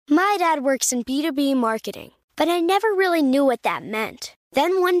My dad works in B2B marketing, but I never really knew what that meant.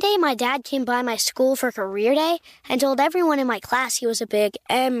 Then one day, my dad came by my school for career day and told everyone in my class he was a big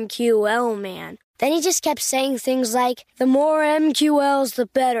MQL man. Then he just kept saying things like, the more MQLs, the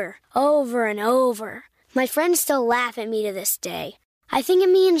better, over and over. My friends still laugh at me to this day. I think it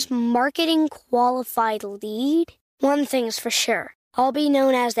means marketing qualified lead. One thing's for sure. I'll be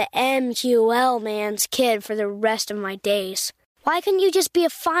known as the MQL man's kid for the rest of my days. Why couldn't you just be a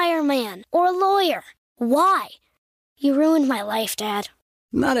fireman or a lawyer? Why? You ruined my life, Dad.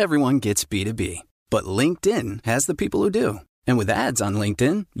 Not everyone gets B2B, but LinkedIn has the people who do. And with ads on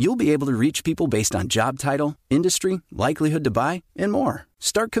LinkedIn, you'll be able to reach people based on job title, industry, likelihood to buy, and more.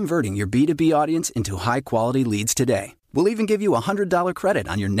 Start converting your B2B audience into high-quality leads today. We'll even give you a $100 credit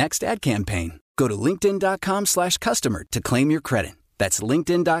on your next ad campaign. Go to linkedin.com/customer to claim your credit. That's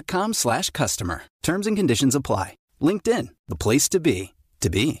linkedin.com/customer. Terms and conditions apply. LinkedIn, the place to be, to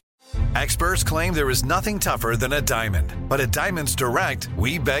be. Experts claim there is nothing tougher than a diamond. But at Diamonds Direct,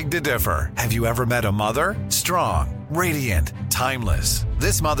 we beg to differ. Have you ever met a mother? Strong, radiant, timeless.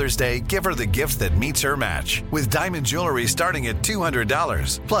 This Mother's Day, give her the gift that meets her match. With diamond jewelry starting at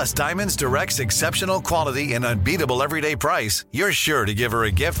 $200. Plus Diamonds Direct's exceptional quality and unbeatable everyday price, you're sure to give her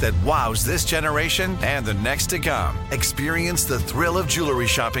a gift that wows this generation and the next to come. Experience the thrill of jewelry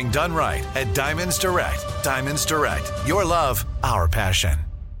shopping done right at Diamonds Direct. Diamonds Direct. Your love, our passion.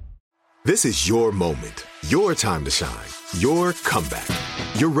 This is your moment, your time to shine, your comeback.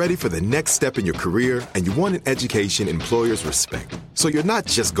 You're ready for the next step in your career, and you want an education employers respect. So you're not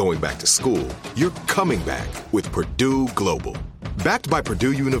just going back to school, you're coming back with Purdue Global. Backed by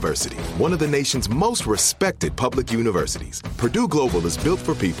Purdue University, one of the nation's most respected public universities, Purdue Global is built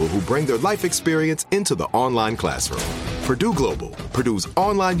for people who bring their life experience into the online classroom. Purdue Global, Purdue's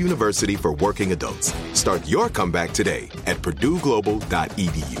online university for working adults. Start your comeback today at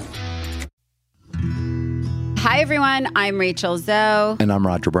purdueglobal.edu. Hi, everyone. I'm Rachel Zoe. And I'm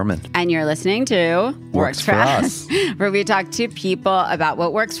Roger Berman. And you're listening to Works for Us, where we talk to people about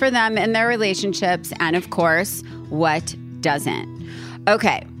what works for them in their relationships and, of course, what doesn't.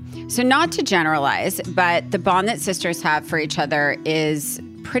 Okay, so not to generalize, but the bond that sisters have for each other is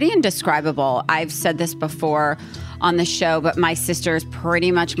pretty indescribable. I've said this before on the show, but my sister is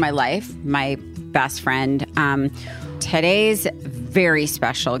pretty much my life, my best friend. Today's very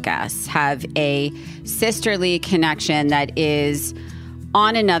special guests have a sisterly connection that is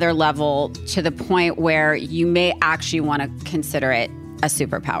on another level to the point where you may actually want to consider it a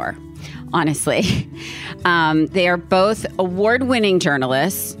superpower, honestly. They are both award-winning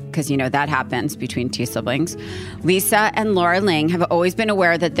journalists, because you know that happens between two siblings. Lisa and Laura Ling have always been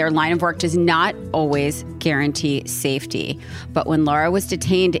aware that their line of work does not always guarantee safety. But when Laura was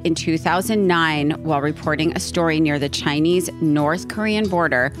detained in 2009 while reporting a story near the Chinese-North Korean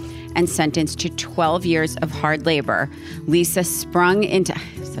border and sentenced to 12 years of hard labor, Lisa sprung into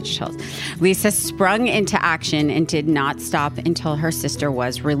action and did not stop until her sister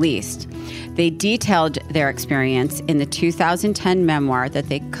was released. They detailed their experience in the 2010 memoir that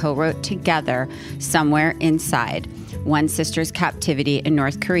they co-wrote together, Somewhere Inside, one sister's captivity in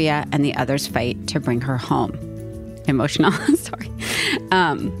North Korea and the other's fight to bring her home. Emotional, sorry.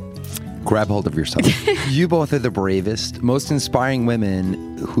 Grab hold of yourself. You both are the bravest, most inspiring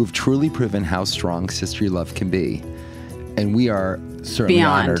women who've truly proven how strong sisterly love can be. And we are certainly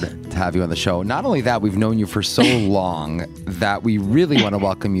honored to have you on the show. Not only that, we've known you for so long that we really want to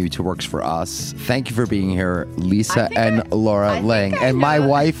welcome you to Works for Us. Thank you for being here, Lisa and Laura Ling. And my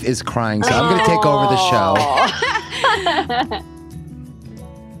wife is crying, so I'm going to take over the show.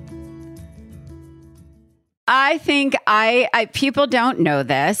 I think people don't know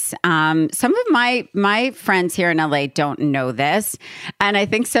this. Some of my friends here in LA don't know this. And I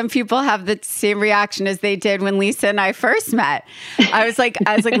think some people have the same reaction as they did when Lisa and I first met. I was like,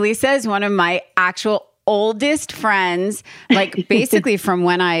 Lisa is one of my actual oldest friends, like basically from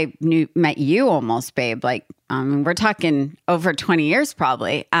when I met you almost, babe. Like, we're talking over 20 years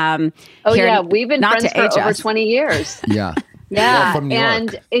probably. We've been friends for over 20 years. Yeah. Yeah. From New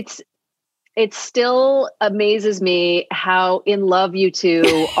York. It still amazes me how in love you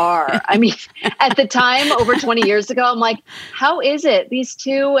two are. I mean, at the time, over 20 years ago, I'm like, how is it? These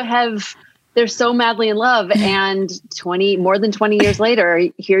two they're so madly in love. And more than 20 years later,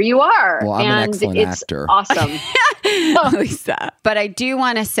 here you are. Well, I'm an excellent actor. Awesome. Lisa. But I do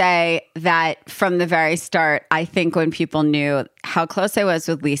want to say that from the very start, I think when people knew how close I was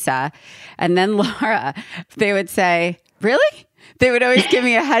with Lisa and then Laura, they would say, really? They would always give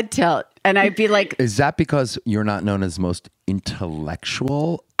me a head tilt. And I'd be like... Is that because you're not known as most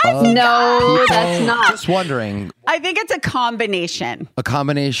intellectual No, that's not. Just wondering. I think it's a combination. A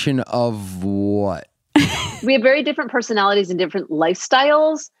combination of what? We have very different personalities and different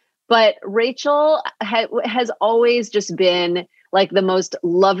lifestyles, but Rachel has always just been like the most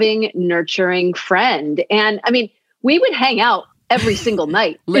loving, nurturing friend. And I mean, we would hang out every single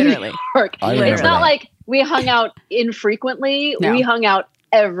night. Literally. In New York. It's not like we hung out infrequently. No. We hung out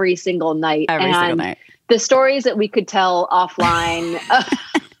every single night. Every single night. The stories that we could tell offline,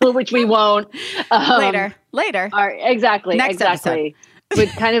 which we won't. Later. Are exactly. Next episode. Would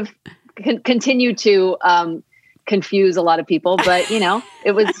kind of continue to confuse a lot of people, but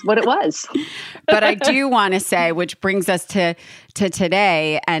it was what it was. But I do want to say, which brings us to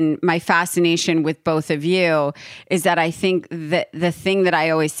today, and my fascination with both of you is that I think that the thing that I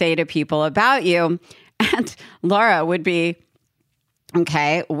always say to people about you, and Laura would be,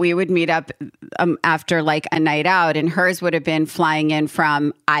 okay, we would meet up after like a night out, and hers would have been flying in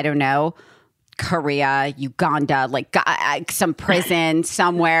from, I don't know, Korea, Uganda, like some prison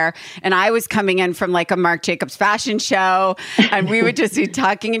somewhere. And I was coming in from like a Marc Jacobs fashion show, and we would just be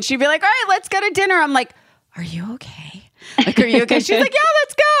talking, and she'd be like, all right, let's go to dinner. I'm like, are you okay? Like, are you okay? She's like, yeah,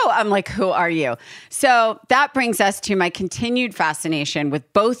 let's go. I'm like, who are you? So that brings us to my continued fascination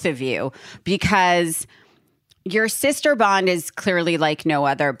with both of you, because your sister bond is clearly like no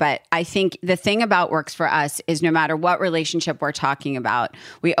other, but I think the thing about Works For Us is no matter what relationship we're talking about,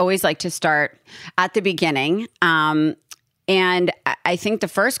 we always like to start at the beginning. And I think the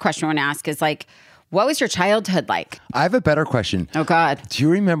first question I want to ask is like, what was your childhood like? I have a better question. Oh, God. Do you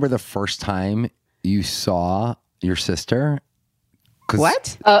remember the first time you saw your sister?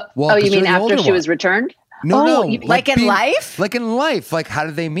 What? You mean after she was returned? No. Like in life? Like in life. Like, how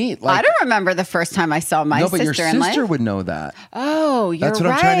did they meet? Like, I don't remember the first time I saw my sister in life. No, but your sister would know that. Oh, you're right. That's what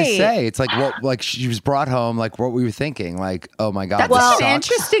I'm trying to say. It's like, what? Like, she was brought home. Like, what we were thinking. Like, oh my God, that's an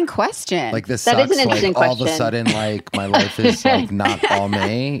interesting question. Like, this that sucks. Is an interesting like, question. All of a sudden, like, my life is like not all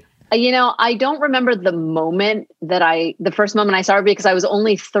me. I don't remember the first moment I saw her because I was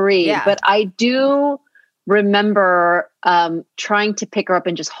only 3, but I do remember trying to pick her up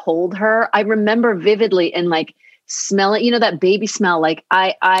and just hold her. I remember vividly and like smelling, that baby smell. Like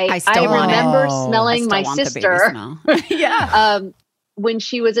I remember smelling my sister. When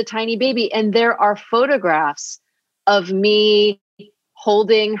she was a tiny baby. And there are photographs of me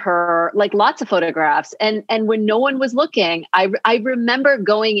holding her, like lots of photographs. And when no one was looking, I remember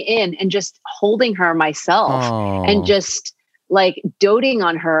going in and just holding her myself and just like doting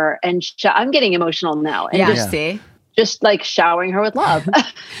on her. And I'm getting emotional now. And just like showering her with love.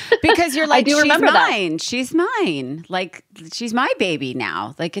 Because you're like, I do remember mine. She's mine. Like, she's my baby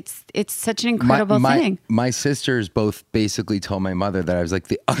now. Like, it's such an incredible thing. My sisters both basically told my mother that I was like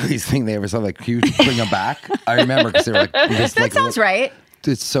the ugliest thing they ever saw. Like, can you bring them back? I remember because they were like, that sounds right.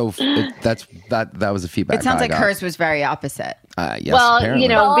 It's so that was the feedback. It sounds like hers was very opposite. Yes, well,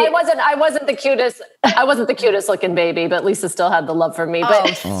 apparently. I wasn't the cutest. I wasn't the cutest looking baby, but Lisa still had the love for me.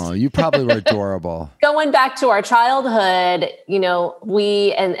 But you probably were adorable. Going back to our childhood,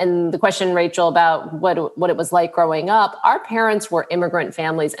 we and the question, Rachel, about what it was like growing up. Our parents were immigrant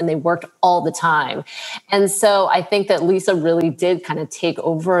families, and they worked all the time, and so I think that Lisa really did kind of take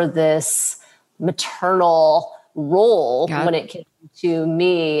over this maternal role when it came to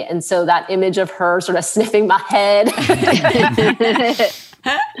me. And so that image of her sort of sniffing my head,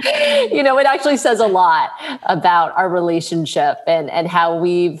 it actually says a lot about our relationship and how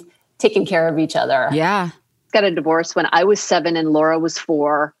we've taken care of each other. Yeah. Got a divorce when I was 7 and Laura was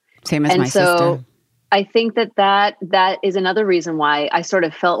 4. Same as my sister. I think that is another reason why I sort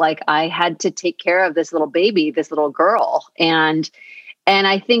of felt like I had to take care of this little baby, this little girl. And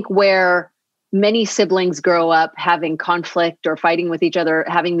I think where many siblings grow up having conflict or fighting with each other,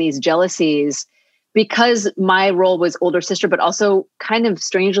 having these jealousies, because my role was older sister, but also kind of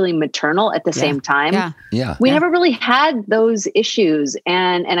strangely maternal at the same time. We never really had those issues.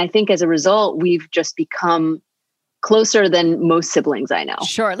 And I think as a result, we've just become closer than most siblings I know.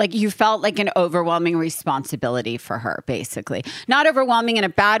 Sure. Like you felt like an overwhelming responsibility for her, basically. Not overwhelming in a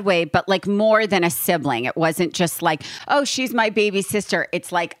bad way, but like more than a sibling. It wasn't just like, oh, she's my baby sister.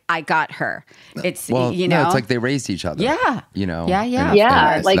 It's like, I got her. It's, no, it's like they raised each other. Yeah.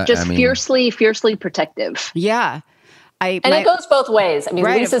 Yeah. Like just fiercely protective. Yeah. It goes both ways. I mean,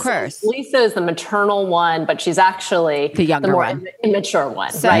 right, Lisa is the maternal one, more immature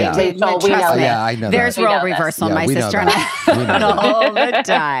one. So, right? Rachel, we know that. I know There's that. role reversal. My sister and I all the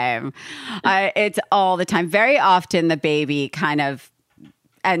time. It's all the time. Very often the baby kind of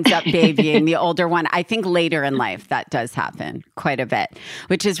ends up babying the older one. I think later in life that does happen quite a bit,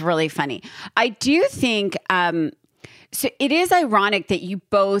 which is really funny. I do think So it is ironic that you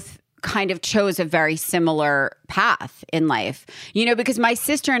both kind of chose a very similar path in life, because my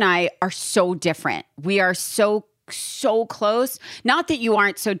sister and I are so different. We are so close. Not that you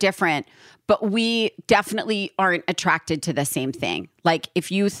aren't so different, but we definitely aren't attracted to the same thing. Like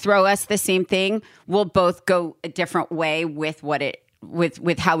if you throw us the same thing, we'll both go a different way with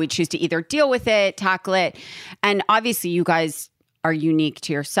with how we choose to either deal with it, tackle it. And obviously you guys are unique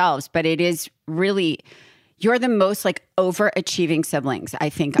to yourselves, but it is really, you're the most like overachieving siblings I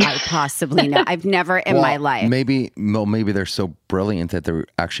think I possibly know. I've never in my life. Maybe they're so brilliant that they're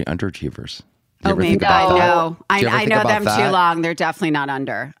actually underachievers. Oh, maybe. I know. I know them too long. They're definitely not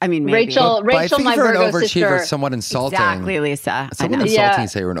under. I mean, maybe. Rachel, I think my if you're an Virgo overachiever, sister. it's somewhat insulting. Exactly, Lisa. Somewhat insulting to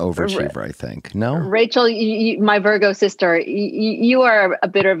say you're an overachiever, I think. No? Rachel, my Virgo sister, you are a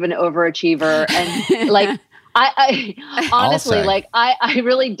bit of an overachiever. And like, I honestly, like, I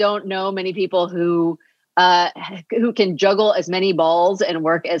really don't know many people who can juggle as many balls and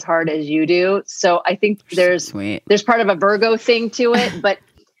work as hard as you do. So I think there's part of a Virgo thing to it, but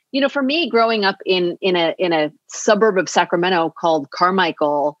for me, growing up in a suburb of Sacramento called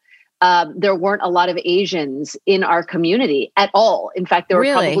Carmichael, there weren't a lot of Asians in our community at all. In fact, there were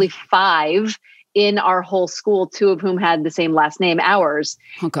probably 5 in our whole school, 2 of whom had the same last name, ours.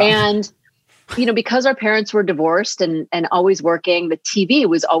 Oh, and because our parents were divorced and always working, the TV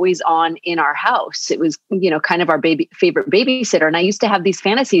was always on in our house. It was, kind of our favorite babysitter. And I used to have these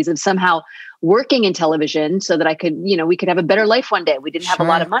fantasies of somehow working in television so that I could, we could have a better life one day. We didn't have a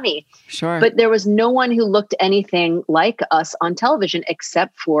lot of money. Sure. But there was no one who looked anything like us on television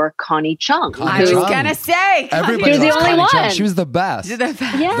except for Connie Chung. I was going to say. Everybody was the only one. Chung. She was the best. Yeah. The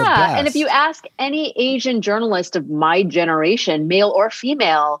best. And if you ask any Asian journalist of my generation, male or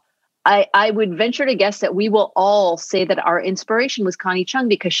female, I would venture to guess that we will all say that our inspiration was Connie Chung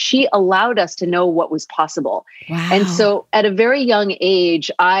because she allowed us to know what was possible. Wow. And so at a very young age,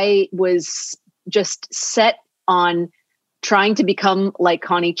 I was just set on trying to become like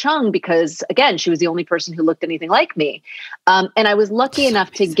Connie Chung because, again, she was the only person who looked anything like me. And I was lucky enough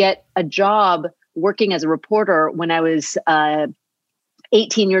to get a job working as a reporter when I was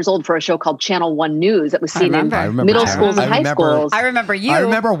 18 years old for a show called Channel 1 News that was seen in middle schools and high schools. I remember you. I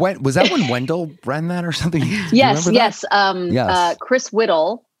remember was that when Wendell ran that or something? Yes. Chris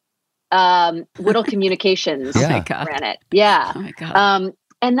Whittle, Whittle Communications ran it. Yeah. Oh my God.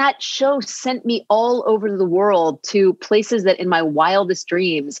 And that show sent me all over the world to places that in my wildest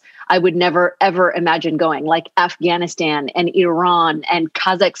dreams, I would never, ever imagine going, like Afghanistan and Iran and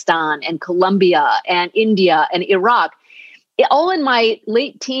Kazakhstan and Colombia and India and Iraq. All in my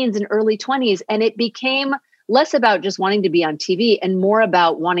late teens and early 20s. And it became less about just wanting to be on TV and more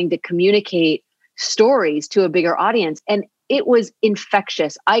about wanting to communicate stories to a bigger audience. And it was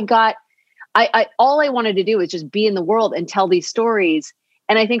infectious. All I wanted to do was just be in the world and tell these stories.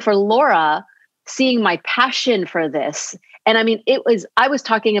 And I think for Laura, seeing my passion for this, and I mean, I was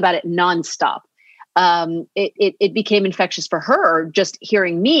talking about it nonstop. It became infectious for her, just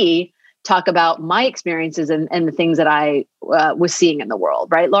hearing me talk about my experiences and the things that I was seeing in the world.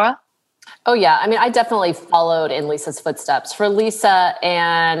 Right, Laura? Oh, yeah. I mean, I definitely followed in Lisa's footsteps. For Lisa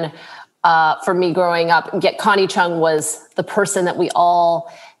and for me growing up, Connie Chung was the person that we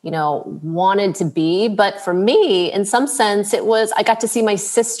all, wanted to be. But for me, in some sense, I got to see my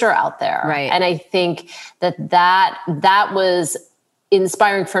sister out there. Right. And I think that was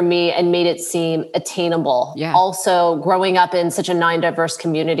inspiring for me and made it seem attainable. Yeah. Also, growing up in such a non-diverse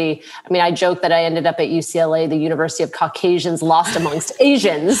community, I mean, I joke that I ended up at UCLA, the University of Caucasians lost amongst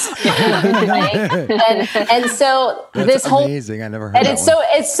Asians. Right? And so that's amazing. I never heard and that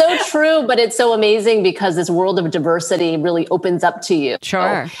it's so true, but it's so amazing because this world of diversity really opens up to you.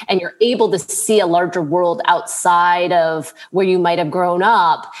 Sure. And you're able to see a larger world outside of where you might have grown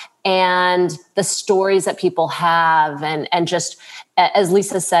up and the stories that people have and just, as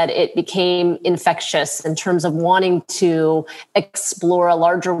Lisa said, it became infectious in terms of wanting to explore a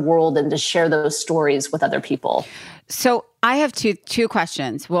larger world and to share those stories with other people. So I have two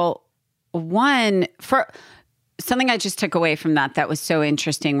questions. Well, one, for something I just took away from that was so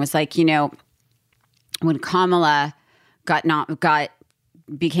interesting was like, when Kamala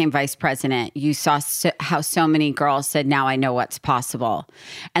became vice president, you saw how so many girls said, now I know what's possible.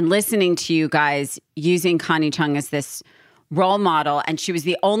 And listening to you guys using Connie Chung as this role model, and she was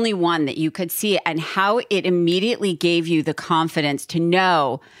the only one that you could see, and how it immediately gave you the confidence to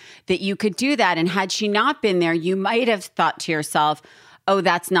know that you could do that. And had she not been there, you might have thought to yourself, oh,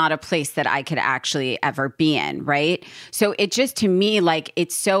 that's not a place that I could actually ever be in, right? So it just, to me, like,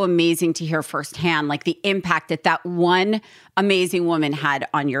 it's so amazing to hear firsthand, like, the impact that one amazing woman had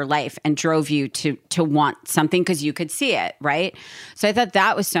on your life and drove you to want something because you could see it, right? So I thought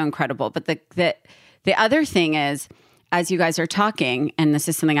that was so incredible. But the other thing is, as you guys are talking, and this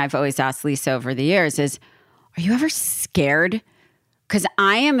is something I've always asked Lisa over the years, is, are you ever scared? Because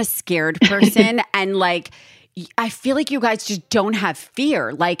I am a scared person, and like, I feel like you guys just don't have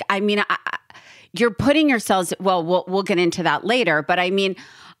fear. Like, I mean, you're putting yourselves, well, we'll get into that later, but I mean,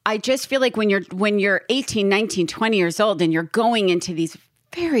 I just feel like when you're 18, 19, 20 years old and you're going into these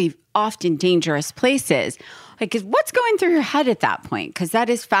very often dangerous places, like, what's going through your head at that point? Because that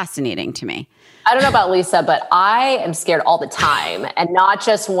is fascinating to me. I don't know about Lisa, but I am scared all the time. And not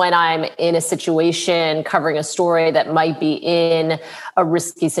just when I'm in a situation covering a story that might be in a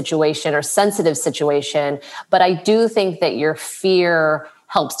risky situation or sensitive situation, but I do think that your fear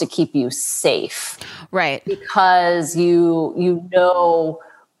helps to keep you safe. Right. Because you know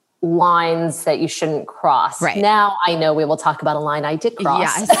lines that you shouldn't cross. Right. Now I know we will talk about a line I did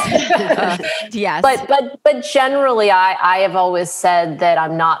cross. Yes. Yes. But generally I have always said that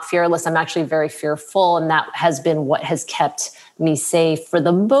I'm not fearless. I'm actually very fearful. And that has been what has kept me safe for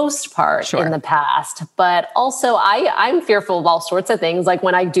the most part in the past. But also I'm fearful of all sorts of things. Like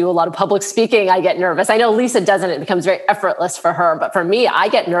when I do a lot of public speaking, I get nervous. I know Lisa doesn't. It becomes very effortless for her. But for me, I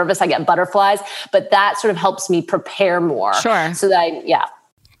get nervous. I get butterflies. But that sort of helps me prepare more. Sure. So that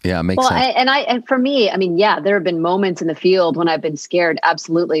Yeah, it makes sense. And for me, I mean, yeah, there have been moments in the field when I've been scared,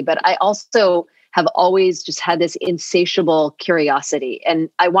 absolutely. But I also have always just had this insatiable curiosity, and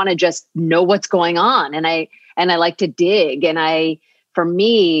I want to just know what's going on. And I like to dig. And for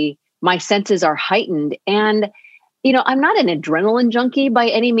me, my senses are heightened. And, you know, I'm not an adrenaline junkie by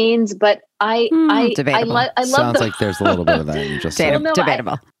any means, but I love. Sounds like there's a little bit of that. You just said.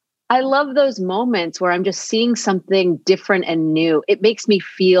 Debatable. I love those moments where I'm just seeing something different and new. It makes me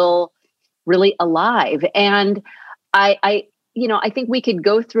feel really alive. And I think we could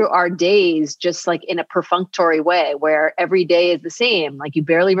go through our days just like in a perfunctory way where every day is the same. Like you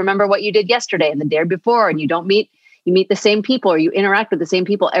barely remember what you did yesterday and the day before, and you meet the same people or you interact with the same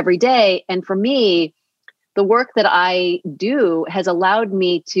people every day. And for me, the work that I do has allowed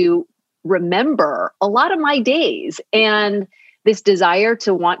me to remember a lot of my days, and this desire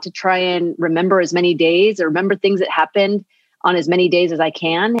to want to try and remember as many days or remember things that happened on as many days as I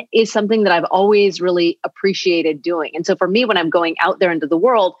can is something that I've always really appreciated doing. And so for me, when I'm going out there into the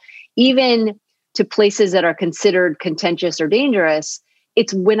world, even to places that are considered contentious or dangerous,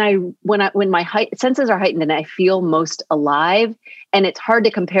 it's when my senses are heightened and I feel most alive. And it's hard to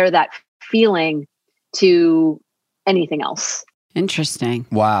compare that feeling to anything else. Interesting.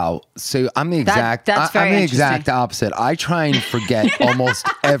 Wow. So I'm the exact opposite. I try and forget almost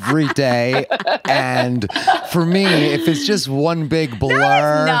every day. And for me, if it's just one big blur,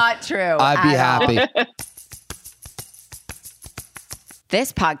 that's not true. I'd be happy.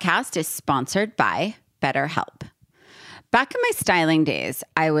 This podcast is sponsored by BetterHelp. Back in my styling days,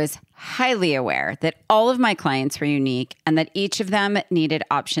 I was highly aware that all of my clients were unique and that each of them needed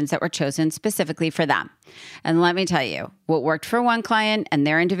options that were chosen specifically for them. And let me tell you, what worked for one client and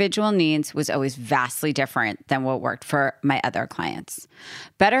their individual needs was always vastly different than what worked for my other clients.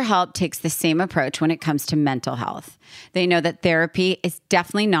 BetterHelp takes the same approach when it comes to mental health. They know that therapy is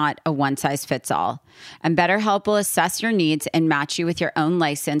definitely not a one-size-fits-all, and BetterHelp will assess your needs and match you with your own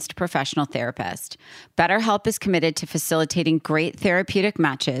licensed professional therapist. BetterHelp is committed to facilitating great therapeutic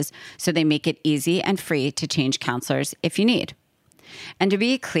matches, so they make it easy and free to change counselors if you need. And to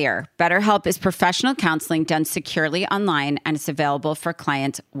be clear, BetterHelp is professional counseling done securely online, and it's available for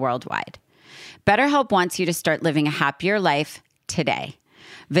clients worldwide. BetterHelp wants you to start living a happier life today.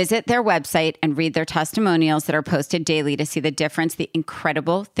 Visit their website and read their testimonials that are posted daily to see the difference the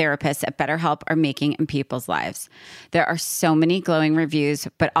incredible therapists at BetterHelp are making in people's lives. There are so many glowing reviews,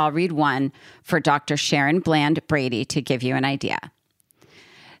 but I'll read one for Dr. Sharon Bland Brady to give you an idea.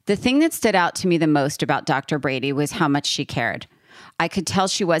 The thing that stood out to me the most about Dr. Brady was how much she cared. I could tell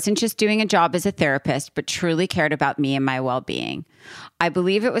she wasn't just doing a job as a therapist, but truly cared about me and my well-being. I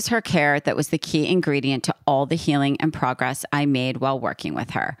believe it was her care that was the key ingredient to all the healing and progress I made while working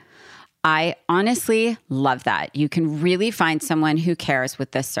with her. I honestly love that. You can really find someone who cares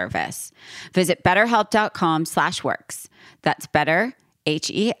with this service. Visit betterhelp.com/works. That's better,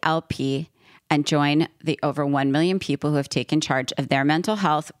 HELP, and join the over 1 million people who have taken charge of their mental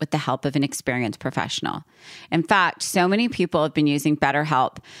health with the help of an experienced professional. In fact, so many people have been using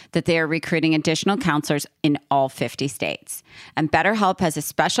BetterHelp that they are recruiting additional counselors in all 50 states. And BetterHelp has a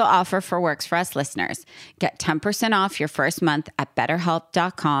special offer for Works For Us listeners. Get 10% off your first month at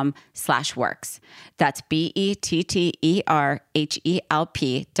betterhelp.com/works. That's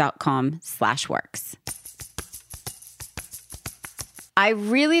BetterHelp.com/works. I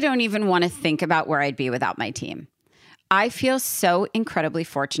really don't even want to think about where I'd be without my team. I feel so incredibly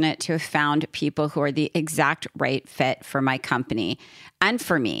fortunate to have found people who are the exact right fit for my company and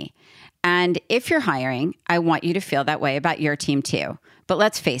for me. And if you're hiring, I want you to feel that way about your team too. But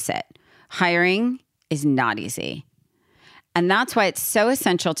let's face it, hiring is not easy. And that's why it's so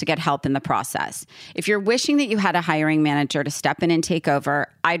essential to get help in the process. If you're wishing that you had a hiring manager to step in and take over,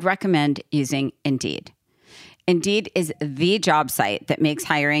 I'd recommend using Indeed. Indeed is the job site that makes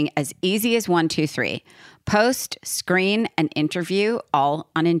hiring as easy as 1, 2, 3. Post, screen, and interview all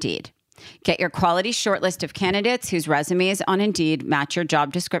on Indeed. Get your quality shortlist of candidates whose resumes on Indeed match your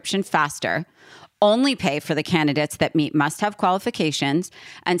job description faster. Only pay for the candidates that meet must-have qualifications,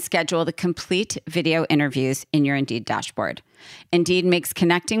 and schedule the complete video interviews in your Indeed dashboard. Indeed makes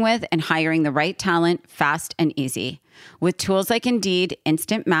connecting with and hiring the right talent fast and easy. With tools like Indeed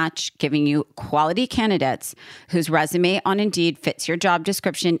Instant Match, giving you quality candidates whose resume on Indeed fits your job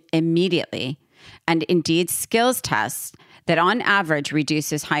description immediately, and Indeed skills tests that on average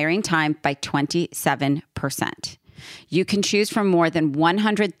reduces hiring time by 27%. You can choose from more than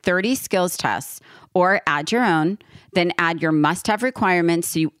 130 skills tests or add your own, then add your must-have requirements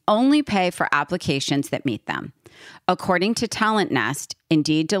so you only pay for applications that meet them. According to Talent Nest,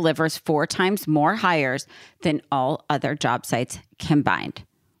 Indeed delivers 4 times more hires than all other job sites combined,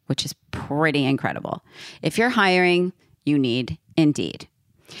 which is pretty incredible. If you're hiring, you need Indeed.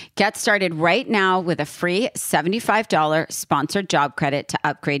 Get started right now with a free $75 sponsored job credit to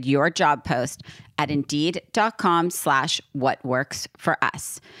upgrade your job post at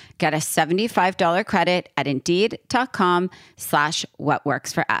Indeed.com/whatworksforus. Get a $75 credit at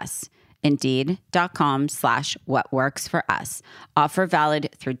Indeed.com/whatworksforus. Indeed.com/whatworksforus. Offer valid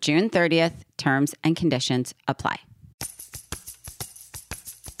through June 30th. Terms and conditions apply.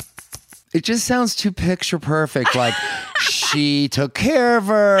 It just sounds too picture perfect. Like she took care of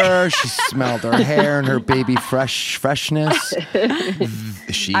her. She smelled her hair and her baby freshness.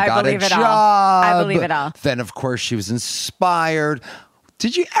 She got a job. I believe it all. Then, of course, she was inspired.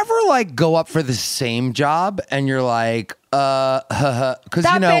 Did you ever like go up for the same job and you're like, because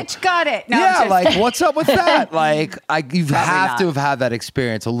that bitch got it. No, yeah, like what's up with that? Like, you have not. to have had that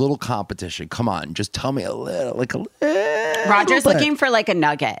experience. A little competition. Come on, just tell me a little, like a little. Roger's bit. looking for like a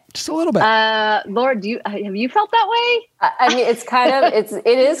nugget, just a little bit. Laura, have you felt that way? I mean,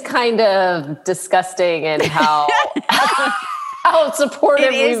 it is kind of disgusting in how supportive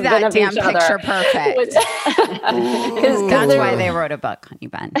we've been of each other. Picture perfect. That's why they wrote a book, Honey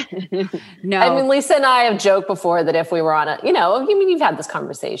Bun. No, I mean, Lisa and I have joked before that if we were on you've had this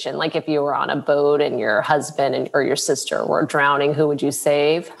conversation, like if you were on a boat and your husband or your sister were drowning, who would you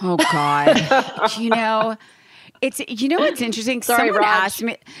save? Oh God, It's what's interesting. Sorry,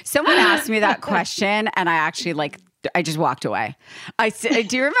 someone asked me that question, and I actually I just walked away. Do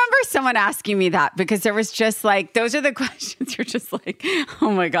you remember someone asking me that? Because there was just like, those are the questions. You're just like, oh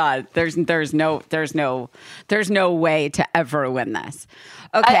my God, there's no way to ever win this.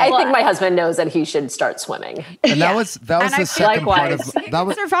 Okay, I think my husband knows that he should start swimming. And that was the second part of that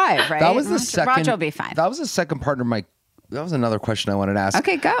was survive, right? That was the second. Roger will be fine. That was the second part of my. That was another question I wanted to ask.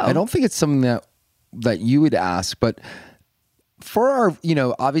 Okay, go. I don't think it's something that you would ask, but for our,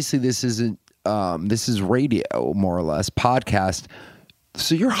 obviously this isn't. This is radio, more or less, podcast.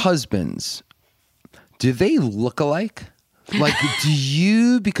 So your husbands, do they look alike? Like, do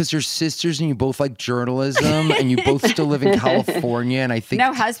you, because you're sisters and you both like journalism and you both still live in California, and I think...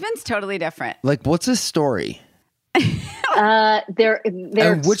 No, husband's totally different. Like, what's his story? They're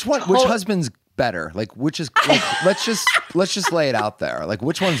and which husband's better? Like, which is, like, let's just lay it out there. Like,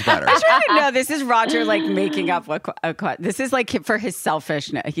 which one's better? I trying to know. This is Roger making up this is like for his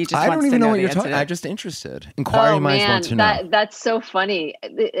selfishness. He just I wants don't even to know what you're talking. I'm just interested. Inquiring minds want to know. That's so funny.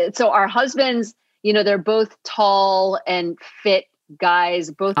 So our husbands, they're both tall and fit guys.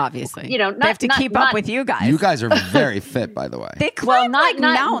 Both obviously, they have to keep up with you guys. You guys are very fit, by the way. They climb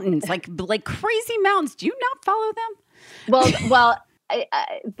mountains, like crazy mountains. Do you not follow them? Well,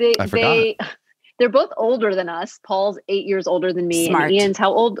 they're both older than us. Paul's 8 years older than me. Smart. And Ian's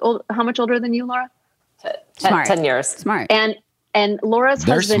how much older than you, Laura? Smart. 10 years. Smart. And Laura's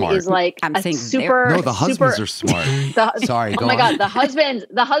husband smart. is like I'm saying super. No, the husbands are smart. Sorry. Oh my God. The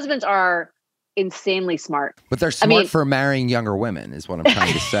husbands are insanely smart. But they're smart for marrying younger women, is what I'm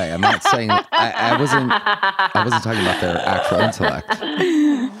trying to say. I'm not saying I wasn't talking about their actual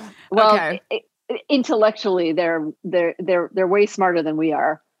intellect. Well, intellectually, they're way smarter than we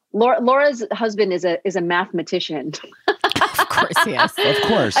are. Laura's husband is a mathematician. Of course he is. Of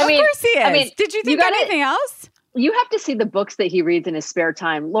course. Of course he is. Did you think anything else? You have to see the books that he reads in his spare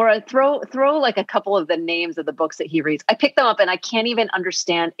time. Laura, throw like a couple of the names of the books that he reads. I picked them up and I can't even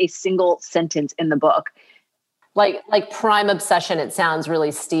understand a single sentence in the book. Like Prime Obsession, it sounds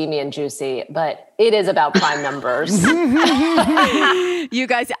really steamy and juicy, but it is about prime numbers. You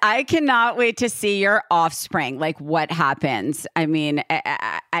guys, I cannot wait to see your offspring. Like what happens. I mean,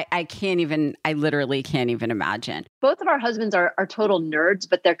 I can't even, I literally can't even imagine. Both of our husbands are total nerds,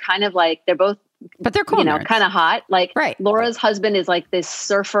 but they're kind of like, they're both, but they're cool, kind of hot. Like right. Laura's husband is like this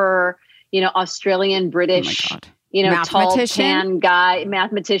surfer, Australian, British, tall, tan guy,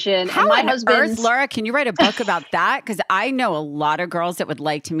 mathematician. How and my on husband, Laura, can you write a book about that? Because I know a lot of girls that would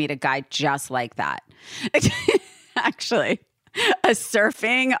like to meet a guy just like that. Actually, a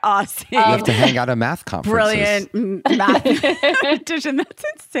surfing Aussie. You have to hang out at math conferences. Brilliant mathematician. That's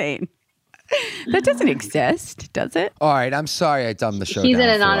insane. That doesn't exist, does it? All right, I'm sorry I dumbed the show He's down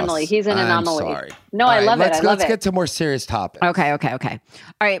an anomaly. He's an anomaly. I'm sorry. No, I love it. Let's get to more serious topics. Okay. All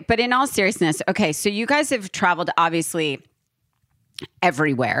right, but in all seriousness, okay, so you guys have traveled obviously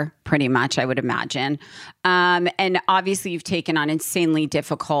everywhere, pretty much, I would imagine. And obviously you've taken on insanely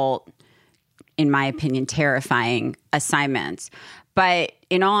difficult, in my opinion, terrifying assignments. But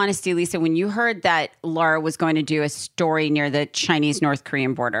in all honesty, Lisa, when you heard that Laura was going to do a story near the Chinese-North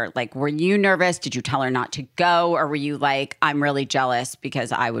Korean border, like, were you nervous? Did you tell her not to go? Or were you like, I'm really jealous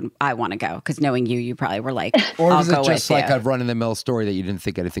because I want to go? Because knowing you probably were like, or was I'll it go just with like you. a run-of-the-mill story that you didn't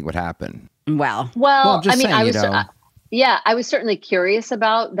think anything would happen? Well, I'm just saying, I was certainly curious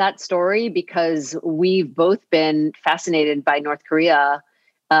about that story because we've both been fascinated by North Korea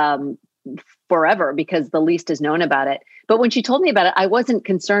forever because the least is known about it. But when she told me about it, I wasn't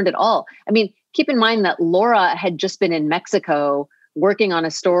concerned at all. I mean, keep in mind that Laura had just been in Mexico working on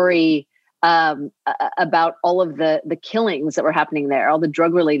a story about all of the killings that were happening there, all the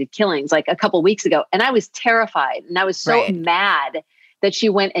drug-related killings, like a couple weeks ago. And I was terrified. And I was so mad that she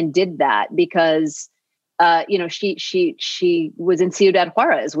went and did that because, she was in Ciudad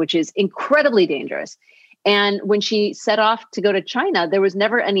Juarez, which is incredibly dangerous. And when she set off to go to China, there was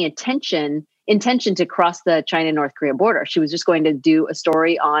never any intention to cross the China-North Korea border. She was just going to do a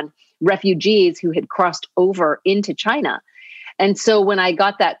story on refugees who had crossed over into China. And so when I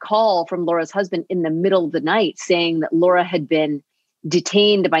got that call from Laura's husband in the middle of the night saying that Laura had been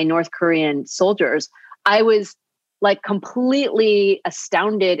detained by North Korean soldiers, I was like completely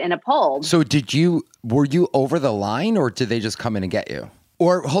astounded and appalled. So were you over the line or did they just come in and get you?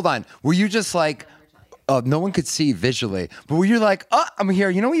 Or hold on, were you just like, no one could see visually, but were you like, oh, I'm here.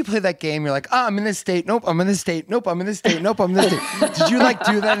 You know when you play that game, you're like, oh, I'm in this state. Nope, I'm in this state. Nope, I'm in this state. Nope, I'm in this state. Did you like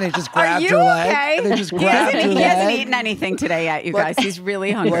do that and they just grabbed your leg? Okay? They just grabbed your leg? He hasn't eaten anything today yet, you guys. He's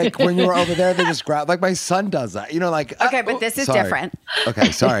really hungry. Like when you were over there, they just grabbed, like my son does that. Okay, but this is different.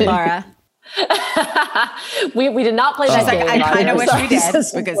 Okay, sorry. Laura. we did not play that game. I kind of wish we did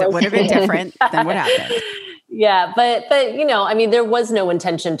because it would have been different than what happened. Yeah, but there was no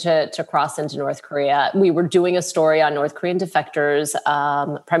intention to cross into North Korea. We were doing a story on North Korean defectors,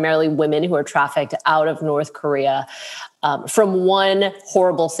 primarily women who are trafficked out of North Korea from one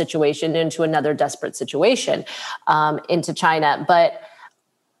horrible situation into another desperate situation into China. But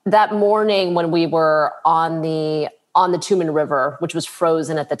that morning when we were on the Tumen River, which was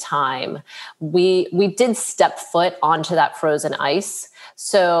frozen at the time, we did step foot onto that frozen ice.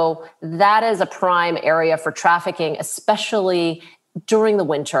 So that is a prime area for trafficking, especially during the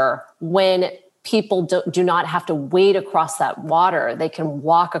winter when people do not have to wade across that water. They can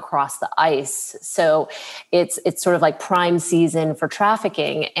walk across the ice. So it's sort of like prime season for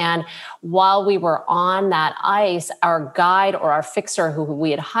trafficking. And while we were on that ice, our guide or our fixer who we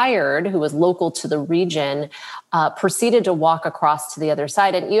had hired, who was local to the region, proceeded to walk across to the other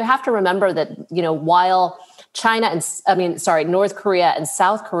side. And you have to remember that, while North Korea and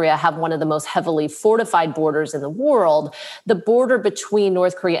South Korea have one of the most heavily fortified borders in the world, the border between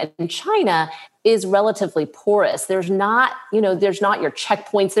North Korea and China is relatively porous. There's not your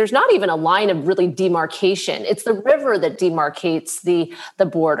checkpoints. There's not even a line of really demarcation. It's the river that demarcates the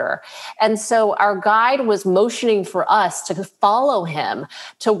border. And so our guide was motioning for us to follow him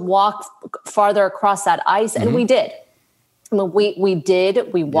to walk farther across that ice. And we did. We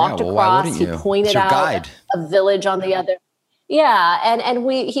did. We walked across. He pointed out a village on the other. Yeah. And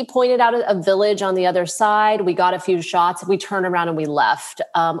he pointed out a village on the other side. We got a few shots. We turned around and we left.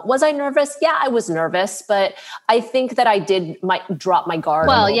 Was I nervous? Yeah, I was nervous, but I think that I might drop my guard.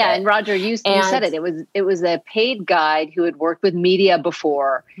 Well, a little bit. And Roger, you said it. It was a paid guide who had worked with media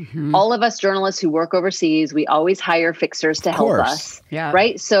before. Mm-hmm. All of us journalists who work overseas, we always hire fixers to help us. Yeah.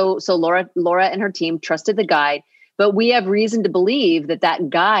 Right. So Laura and her team trusted the guide. But we have reason to believe that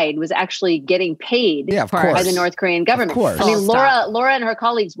guide was actually getting paid by the North Korean government. Of course. I mean, Laura and her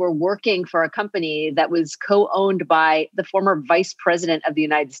colleagues were working for a company that was co-owned by the former vice president of the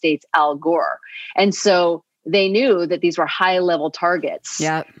United States, Al Gore. And so they knew that these were high-level targets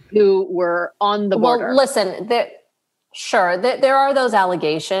who were on the border. Well, listen, sure, there are those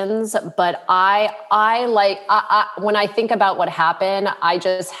allegations, but I when I think about what happened, I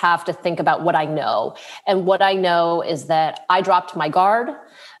just have to think about what I know. And what I know is that I dropped my guard.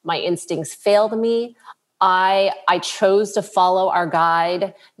 My instincts failed me. I chose to follow our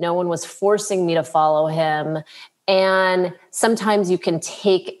guide. No one was forcing me to follow him. And sometimes you can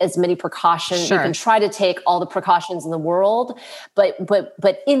take as many precautions. Sure. You can try to take all the precautions in the world, but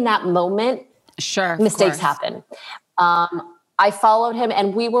in that moment, mistakes happen. I followed him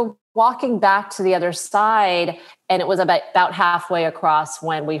and we were walking back to the other side, and it was about halfway across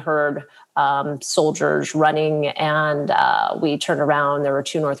when we heard soldiers running, and we turned around. There were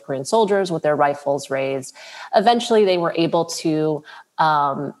 2 North Korean soldiers with their rifles raised. Eventually, they were able to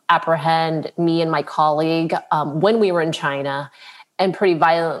apprehend me and my colleague when we were in China, and pretty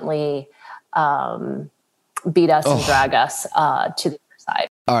violently beat us and drag us to the other side.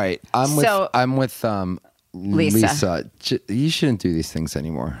 All right, I'm with Lisa, you shouldn't do these things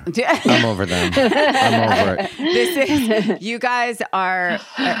anymore. I'm over them. I'm over it. You guys are,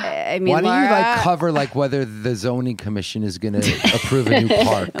 I mean, why don't Laura, you cover whether the zoning commission is going to approve a new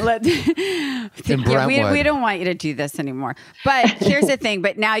park in Brentwood? We don't want you to do this anymore. But here's the thing.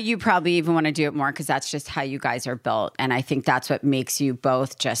 But now you probably even want to do it more because that's just how you guys are built. And I think that's what makes you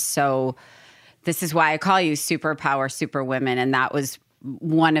both just so, this is why I call you superpower, super women. And that was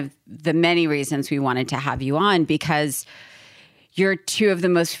one of the many reasons we wanted to have you on, because you're 2 of the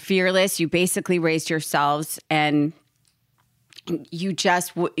most fearless. You basically raised yourselves, and you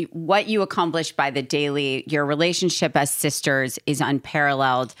just, what you accomplished by the daily, your relationship as sisters is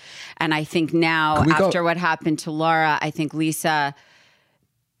unparalleled. And I think now, after what happened to Laura, I think, Lisa,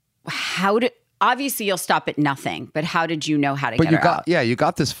 obviously you'll stop at nothing, but how did you know how to get her out? Yeah, you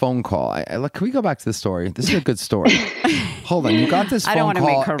got this phone call. Can we go back to the story? This is a good story. Hold on. You got this phone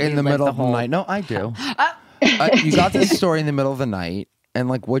call in the middle of the night. No, I do. You got this story in the middle of the night, and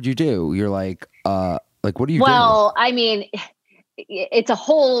what'd you do? You're what do you do? Well, I mean, it's a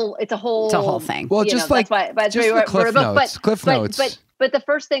whole thing. Well, just the Cliff Notes. But the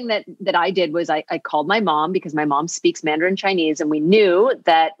first thing that I did was I called my mom, because my mom speaks Mandarin Chinese, and we knew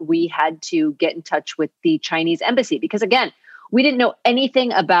that we had to get in touch with the Chinese embassy, because again, we didn't know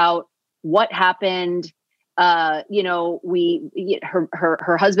anything about what happened. Her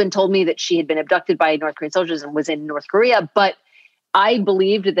husband told me that she had been abducted by North Korean soldiers and was in North Korea, but I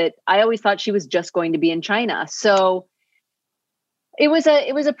always thought she was just going to be in China. So it was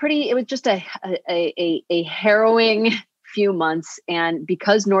just a harrowing few months. And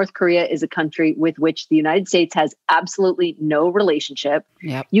because North Korea is a country with which the United States has absolutely no relationship,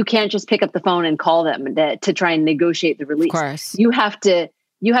 you can't just pick up the phone and call them to try and negotiate the release. Of course. You have to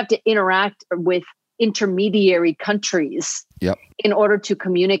interact with intermediary countries in order to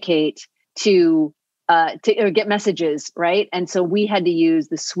communicate to or get messages, right? And so we had to use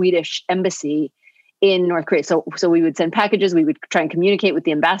the Swedish embassy in North Korea. So we would send packages. We would try and communicate with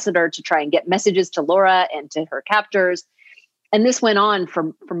the ambassador to try and get messages to Laura and to her captors. And this went on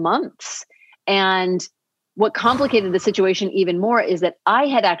for months. And what complicated the situation even more is that I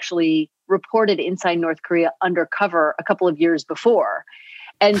had actually reported inside North Korea undercover a couple of years before.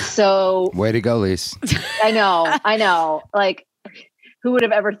 And so... Way to go, Lise. I know. Who would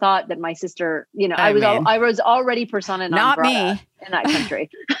have ever thought that my sister, I was already persona non grata in that country.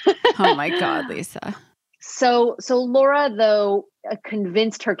 Oh my God, Lisa. So Laura, though,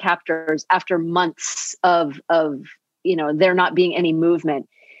 convinced her captors after months of there not being any movement,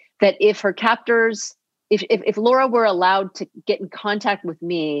 that if her captors, if Laura were allowed to get in contact with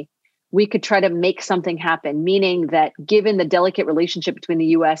me, we could try to make something happen, meaning that given the delicate relationship between the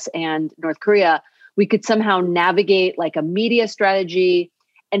US and North Korea, we could somehow navigate a media strategy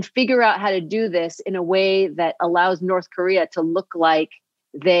and figure out how to do this in a way that allows North Korea to look like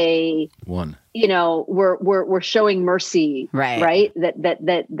they won. We're showing mercy, right?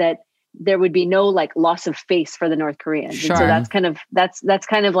 That there would be no loss of face for the North Koreans. Sure. And so that's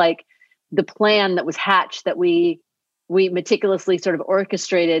kind of like the plan that was hatched that we we meticulously sort of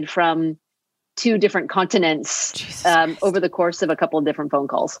orchestrated from 2 different continents over the course of a couple of different phone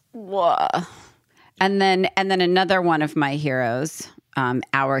calls. Whoa. And then another one of my heroes,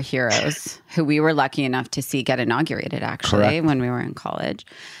 our heroes, who we were lucky enough to see get inaugurated, actually. Correct. When we were in college.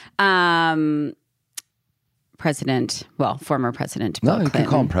 Former President Bill Clinton. You can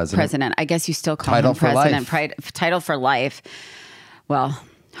call him president. I guess you still call him president. Title for life. Well,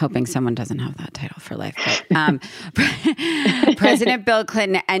 hoping someone doesn't have that title for life. But President Bill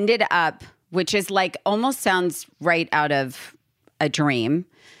Clinton ended up, which is like almost sounds right out of a dream,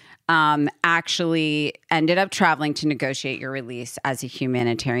 actually ended up traveling to negotiate your release as a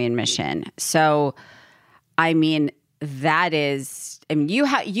humanitarian mission. So, I mean, that is, I mean, you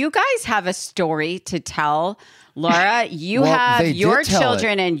guys have a story to tell. Laura, you have your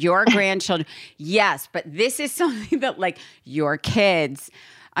children and your grandchildren. Yes, but this is something that like your kids,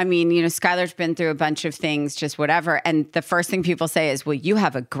 I mean, you know, Skylar's been through a bunch of things, just whatever. And the first thing people say is, well, you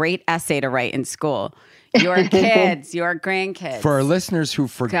have a great essay to write in school. Your kids, your grandkids. For our listeners who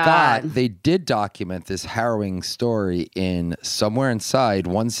forgot, they did document this harrowing story in Somewhere Inside,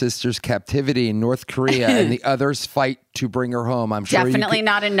 one sister's captivity in North Korea and the other's fight to bring her home. I'm sure definitely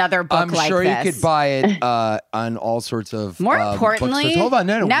not another book like this. I'm sure you could buy it on all sorts of More importantly, hold on,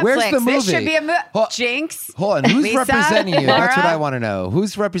 no. Netflix. Where's the movie? This should be a Jinx. Hold on, who's Lisa, representing you? Laura? That's what I want to know.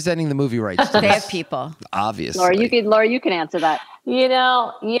 Who's representing the movie rights to They this? have people. Obviously. Laura, you can answer that. You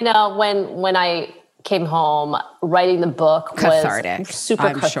know, when I came home, writing the book cathartic. Was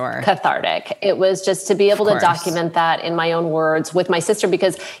super sure. cathartic. It was just to be able to document that in my own words with my sister,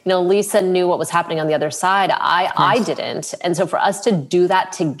 because, you know, Lisa knew what was happening on the other side. I didn't. And so for us to do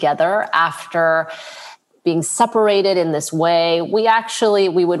that together after being separated in this way, we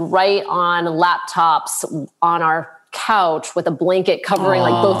would write on laptops on our couch with a blanket covering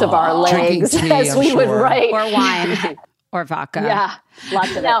like both of our legs as we would write. Or wine. Or vodka. Yeah,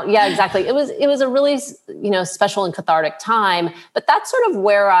 lots of it. Yeah, exactly. It was a really, you know, special and cathartic time. But that's sort of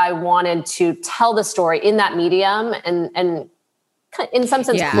where I wanted to tell the story in that medium and in some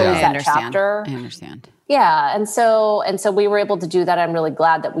sense close that chapter. I understand. Yeah, and so we were able to do that. I'm really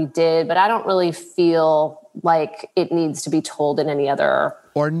glad that we did. But I don't really feel like it needs to be told in any other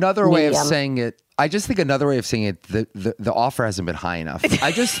or another way of saying it. I just think another way of saying it, the offer hasn't been high enough.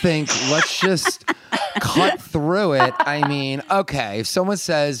 I just think let's just cut through it. I mean, okay, if someone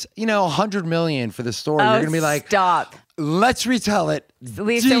says, you know, $100 million for the story, you're gonna be like, stop. Let's retell it.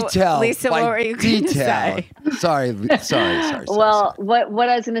 Lisa, what were you going to say? Sorry. Well, what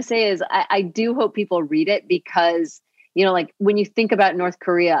I was going to say is I do hope people read it because, you know, like when you think about North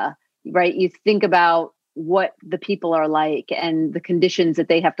Korea, right, you think about what the people are like and the conditions that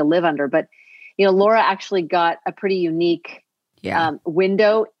they have to live under. But, you know, Laura actually got a pretty unique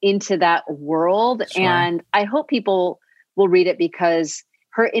window into that world. Sure. And I hope people will read it because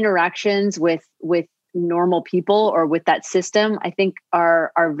her interactions with normal people or with that system, I think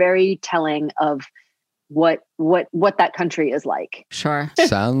are very telling of what that country is like. Sure.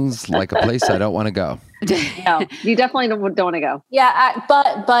 Sounds like a place I don't want to go. No, you definitely don't want to go. Yeah.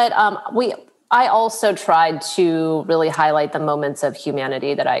 I also tried to really highlight the moments of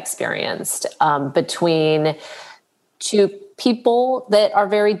humanity that I experienced between two people that are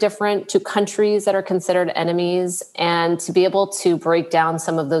very different, to countries that are considered enemies, and to be able to break down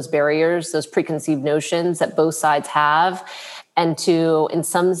some of those barriers, those preconceived notions that both sides have, and to, in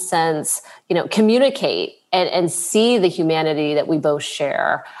some sense, you know, communicate and see the humanity that we both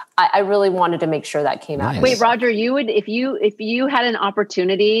share. I really wanted to make sure that came out. Wait, Roger, you would, if you had an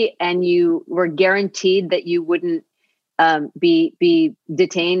opportunity and you were guaranteed that you wouldn't be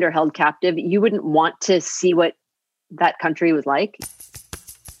detained or held captive, you wouldn't want to see what that country was like?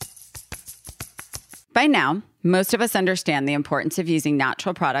 By now, most of us understand the importance of using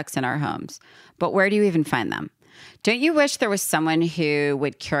natural products in our homes. But where do you even find them? Don't you wish there was someone who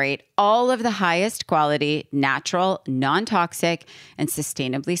would curate all of the highest quality, natural, non-toxic, and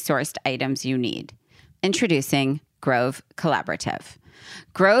sustainably sourced items you need? Introducing Grove Collaborative.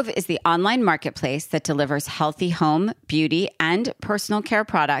 Grove is the online marketplace that delivers healthy home, beauty, and personal care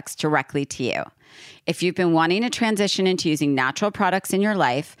products directly to you. If you've been wanting to transition into using natural products in your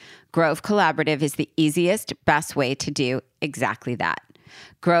life, Grove Collaborative is the easiest, best way to do exactly that.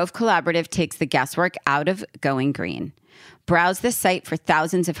 Grove Collaborative takes the guesswork out of going green. Browse the site for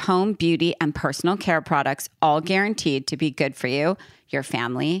thousands of home, beauty, and personal care products, all guaranteed to be good for you, your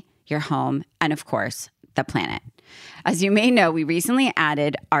family, your home, and of course, the planet. As you may know, we recently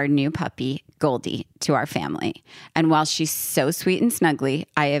added our new puppy, Goldie, to our family. And while she's so sweet and snuggly,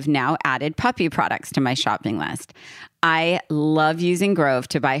 I have now added puppy products to my shopping list. I love using Grove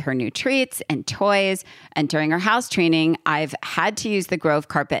to buy her new treats and toys. And during her house training, I've had to use the Grove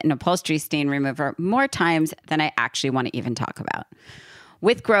carpet and upholstery stain remover more times than I actually want to even talk about.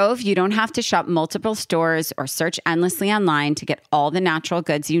 With Grove, you don't have to shop multiple stores or search endlessly online to get all the natural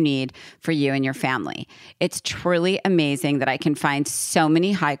goods you need for you and your family. It's truly amazing that I can find so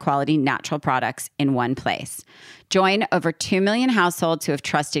many high-quality natural products in one place. Join over 2 million households who have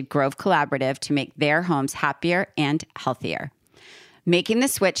trusted Grove Collaborative to make their homes happier and healthier. Making the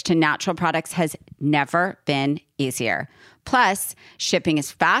switch to natural products has never been easier. Plus, shipping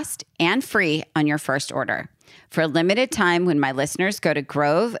is fast and free on your first order. For a limited time, when my listeners go to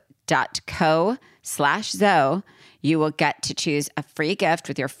grove.co/Zoe, you will get to choose a free gift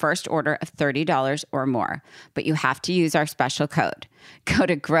with your first order of $30 or more. But you have to use our special code. Go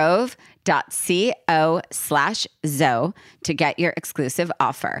to grove.co/Zoe to get your exclusive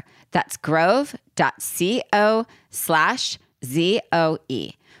offer. That's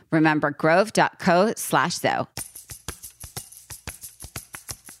grove.co/ZOE. Remember, grove.co/Zoe.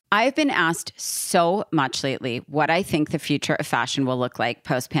 I've been asked so much lately what I think the future of fashion will look like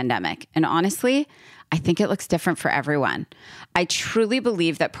post-pandemic. And honestly, I think it looks different for everyone. I truly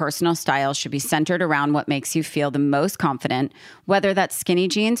believe that personal style should be centered around what makes you feel the most confident, whether that's skinny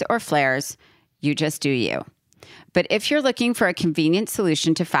jeans or flares. You just do you. But if you're looking for a convenient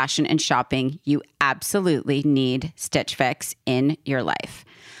solution to fashion and shopping, you absolutely need Stitch Fix in your life.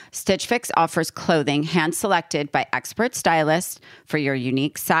 Stitch Fix offers clothing hand-selected by expert stylists for your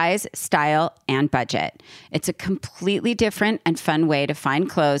unique size, style, and budget. It's a completely different and fun way to find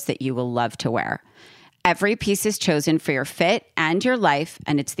clothes that you will love to wear. Every piece is chosen for your fit and your life,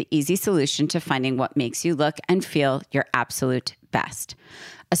 and it's the easy solution to finding what makes you look and feel your absolute best.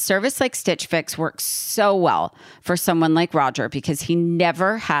 A service like Stitch Fix works so well for someone like Roger because he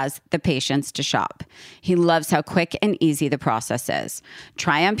never has the patience to shop. He loves how quick and easy the process is.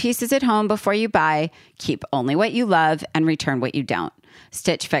 Try on pieces at home before you buy, keep only what you love, and return what you don't.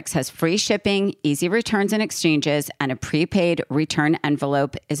 Stitch Fix has free shipping, easy returns and exchanges, and a prepaid return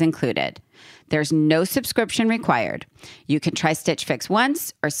envelope is included. There's no subscription required. You can try Stitch Fix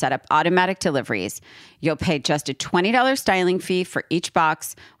once or set up automatic deliveries. You'll pay just a $20 styling fee for each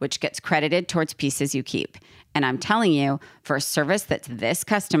box, which gets credited towards pieces you keep. And I'm telling you, for a service that's this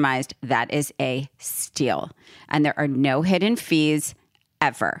customized, that is a steal. And there are no hidden fees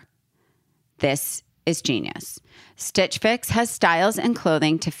ever. This is genius. Stitch Fix has styles and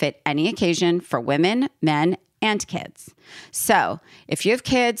clothing to fit any occasion for women, men, and kids. So if you have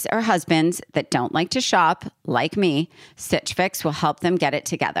kids or husbands that don't like to shop, like me, Stitch Fix will help them get it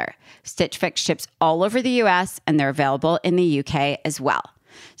together. Stitch Fix ships all over the US and they're available in the UK as well.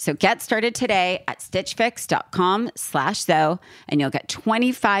 So get started today at stitchfix.com/Zoe and you'll get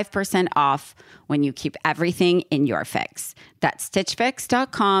 25% off when you keep everything in your fix. That's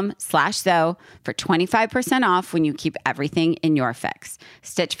stitchfix.com/Zoe for 25% off when you keep everything in your fix.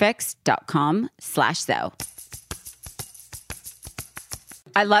 stitchfix.com/Zoe.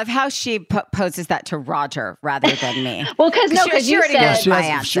 I love how she poses that to Roger rather than me. Well, because she you already said knows my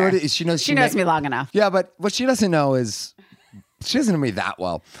answer. She knows me long enough. Yeah, but what she doesn't know is she doesn't know me that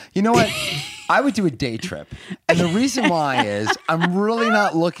well. You know what? I would do a day trip. And the reason why is I'm really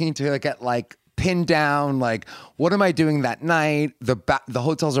not looking to get pinned down, what am I doing that night? The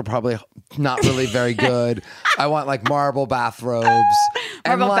hotels are probably not really very good. I want marble bathrobes.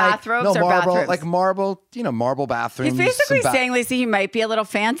 Marble bathrobes or bathrooms? Marble bathrooms. He's basically saying, Lisa, he might be a little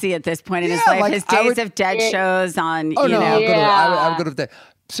fancy at this point in his life. His Days of Dead shows on, I know. would go to the.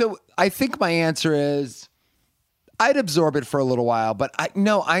 So I think my answer is I'd absorb it for a little while, but I do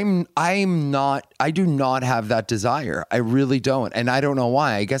not have that desire. I really don't. And I don't know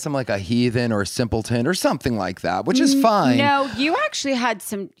why. I guess I'm like a heathen or a simpleton or something like that, which is fine. No, you actually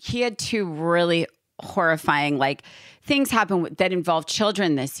he had two really horrifying things happen that involved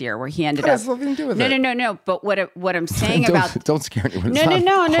children this year where he ended up. What has nothing to do with it? No. But what I'm saying don't scare anyone.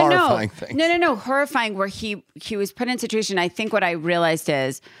 No. Horrifying things. No. Horrifying where he was put in a situation. I think what I realized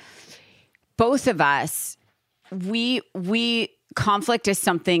is both of us, we conflict is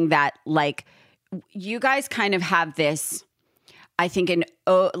something that you guys kind of have this, I think an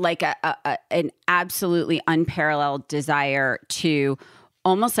absolutely unparalleled desire to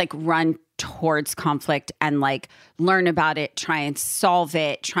almost run towards conflict and learn about it, try and solve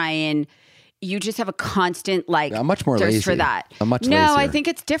it, you just have a constant I'm much more thirst lazy for that. I'm much lazier. I think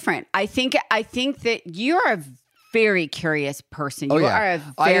it's different. I think that you're a very curious person. You are a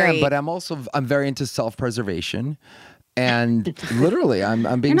very... I am, but I'm very into self-preservation. And literally, I'm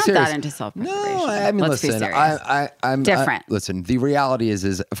being You're not serious. that into self-preservation. No, I mean, Let's listen, be serious. I'm different. listen, the reality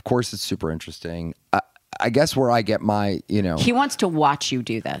is of course it's super interesting. I guess where I get my, He wants to watch you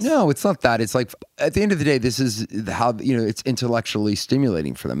do this. No, it's not that. It's like, at the end of the day, this is how, it's intellectually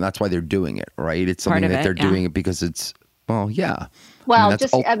stimulating for them. That's why they're doing it, right? It's something that they're doing it because it's, well, yeah. Well,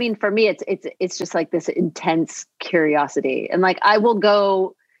 for me, it's just like this intense curiosity. And like, I will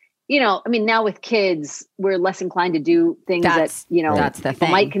go, now with kids, we're less inclined to do things that's the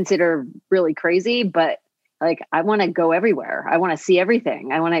thing. Might consider really crazy, but like, I want to go everywhere. I want to see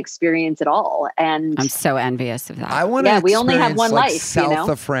everything. I want to experience it all. And I'm so envious of that. I want to we only have one life, south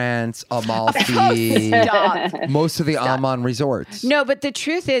of France, Amalfi, most of the Alman resorts. No, but the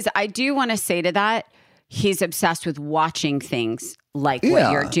truth is, I do want to say to that, he's obsessed with watching things like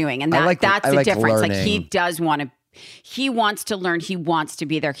what you're doing. And that's the difference. Learning. Like he does want to, he wants to learn. He wants to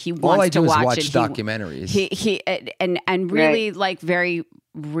be there. He wants All I to do watch is watch documentaries. He and really like very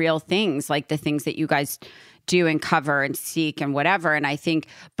real things, like the things that you guys do and cover and seek and whatever. And I think,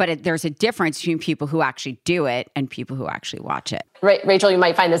 there's a difference between people who actually do it and people who actually watch it. Right, Rachel, you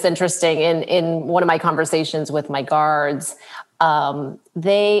might find this interesting. In one of my conversations with my guards,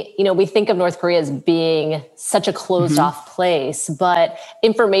 we think of North Korea as being such a closed off place, but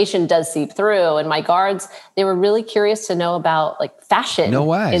information does seep through. And my guards, they were really curious to know about like fashion in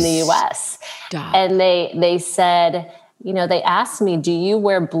the US. And they said, they asked me, do you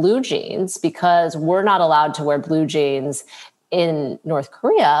wear blue jeans? Because we're not allowed to wear blue jeans in North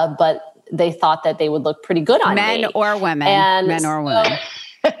Korea, but they thought that they would look pretty good on men me. Or women. Men or women.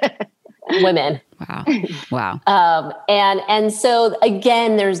 Women. Wow. And so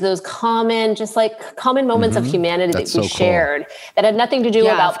again, there's those common moments of humanity that we shared that had nothing to do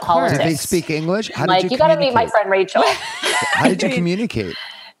about politics. Did they speak English? How did you got to meet my friend Rachel. How did you communicate?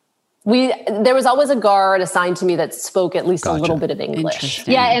 There was always a guard assigned to me that spoke at least a little bit of English.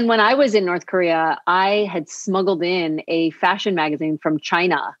 Yeah. And when I was in North Korea, I had smuggled in a fashion magazine from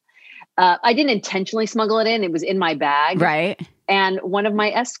China. I didn't intentionally smuggle it in. It was in my bag. Right. And one of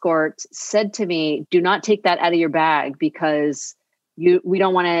my escorts said to me, do not take that out of your bag because we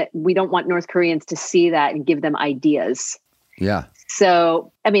don't want North Koreans to see that and give them ideas. Yeah.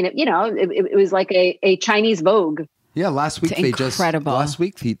 So, I mean, it was like a Chinese Vogue. Yeah, last week they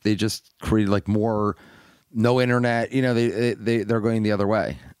just created like more no internet. They're going the other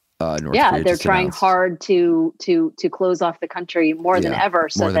way. North Korea they're trying hard to close off the country more than ever,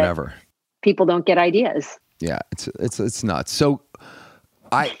 so that people don't get ideas. Yeah, it's nuts. So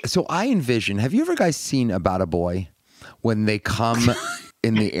I envision. Have you ever guys seen About a Boy when they come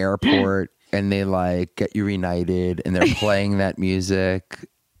in the airport and they like get you reunited and they're playing that music?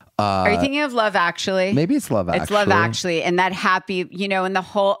 Are you thinking of Love Actually? Maybe it's Love Actually. It's Love Actually. And that happy, and the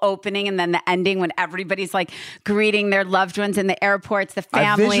whole opening and then the ending when everybody's like greeting their loved ones in the airports, the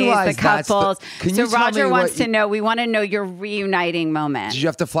families, the couples. So Roger wants to know, we want to know your reuniting moment. Did you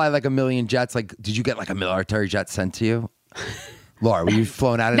have to fly like a million jets? Like, did you get like a military jet sent to you? Laura, were you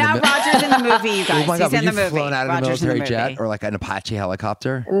flown out in now Roger's in the movie, you guys. Oh my God, He's in the movie. movie. Flown out in a military jet or like an Apache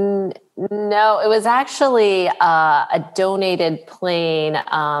helicopter? No, it was actually a donated plane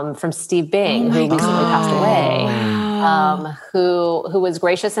from Steve Bing, who recently passed away, who was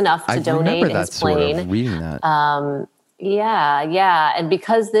gracious enough to donate his plane. Sort of reading that. Yeah. And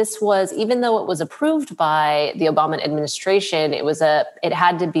because this was, even though it was approved by the Obama administration, it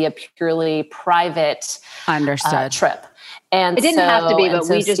had to be a purely private trip. And it didn't have to be, but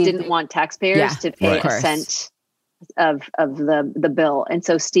we just didn't want taxpayers to pay a cent of the bill. And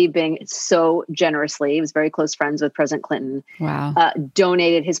so Steve Bing so generously, he was very close friends with President Clinton,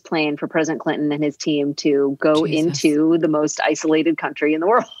 donated his plane for President Clinton and his team to go into the most isolated country in the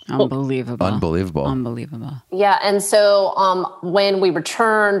world. Unbelievable. Yeah. And so when we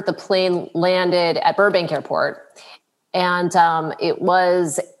returned, the plane landed at Burbank Airport. And it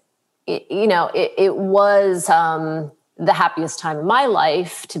was the happiest time of my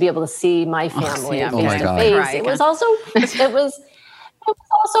life to be able to see my family face to face. Right. It was also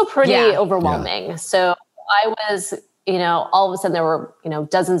pretty overwhelming. Yeah. So I was, all of a sudden there were,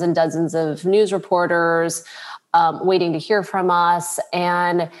 dozens and dozens of news reporters waiting to hear from us.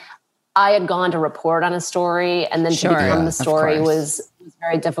 And I had gone to report on a story, and then to become the story was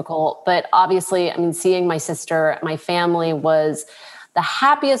very difficult. But obviously, seeing my sister, my family was the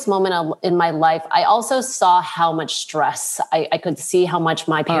happiest moment in my life. I also saw how much stress. I could see how much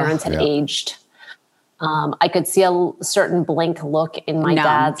my parents had aged. I could see a certain blank look in my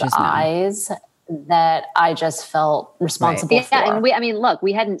dad's eyes that I just felt responsible for. And we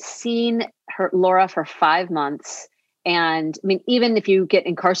hadn't seen Laura for 5 months. And I mean, even if you get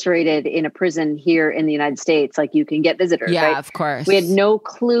incarcerated in a prison here in the United States, like you can get visitors. Yeah, right? of course. We had no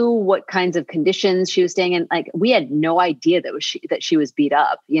clue what kinds of conditions she was staying in. Like we had no idea that she was beat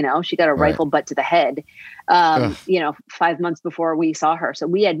up. You know, she got a rifle butt to the head. 5 months before we saw her, so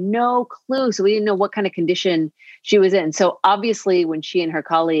we had no clue. So we didn't know what kind of condition she was in. So obviously, when she and her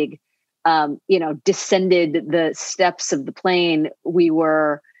colleague, descended the steps of the plane, we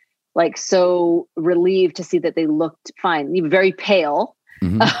were like so relieved to see that they looked fine, very pale.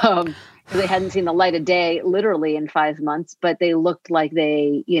 They hadn't seen the light of day literally in 5 months, but they looked like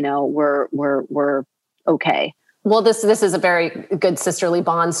they, were okay. Well, this is a very good sisterly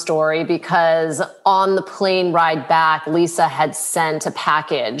bond story because on the plane ride back, Lisa had sent a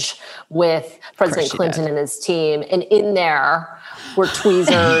package with President Clinton and his team, and in there were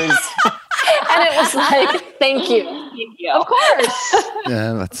tweezers. And it was like, thank you. Of course.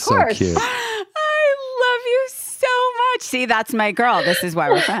 Yeah, that's so cute. I love you so much. See, that's my girl. This is why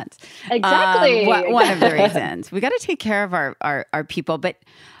we're friends. Exactly. One of the reasons. We got to take care of our people. But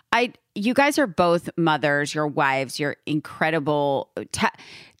you guys are both mothers, your wives, you're incredible.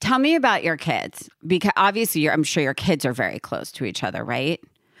 Tell me about your kids, because obviously I'm sure your kids are very close to each other, right?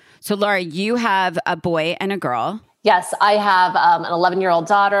 So Laura, you have a boy and a girl. Yes, I have an 11-year-old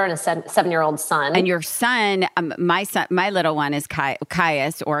daughter and a 7-year-old son. And your son, my little one is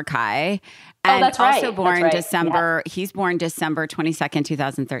Caius or Kai. And that's right. Also born right. December. Yeah. He's born December 22nd,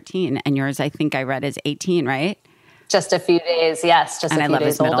 2013. And yours, I think I read, is 18, right? Just a few days. Yes, just a few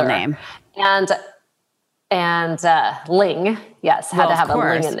days older. And I love his middle name. And Ling, yes, had to have a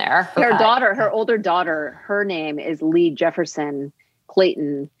Ling in there. Her older daughter, her name is Lee Jefferson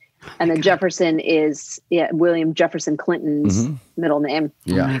Clayton. And the Jefferson is William Jefferson Clinton's middle name.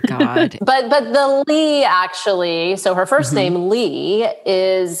 Yeah. Oh my God. But the Lee actually, so her first name Lee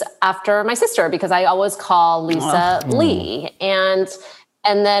is after my sister because I always call Lisa Lee. And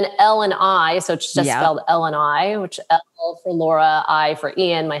then L and I, so it's just spelled L and I, which L for Laura, I for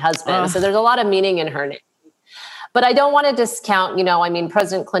Ian, my husband. So there's a lot of meaning in her name. But I don't want to discount,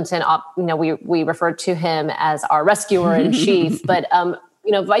 President Clinton, we referred to him as our rescuer in chief, but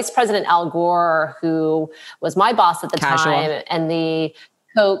Vice President Al Gore, who was my boss at the time and the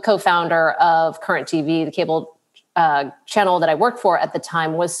co-founder of Current TV, the cable channel that I worked for at the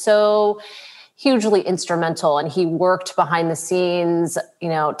time, was so hugely instrumental. And he worked behind the scenes,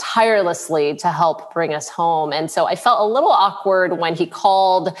 tirelessly to help bring us home. And so I felt a little awkward when he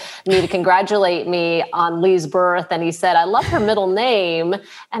called me to congratulate me on Lee's birth. And he said, I love her middle name.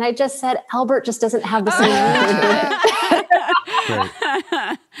 And I just said, Albert just doesn't have the same name.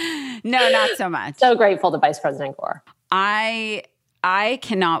 No, not so much. So grateful to Vice President Gore. I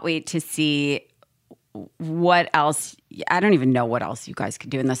cannot wait to see what else. I don't even know what else you guys could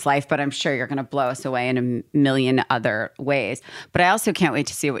do in this life, but I'm sure you're going to blow us away in a million other ways. But I also can't wait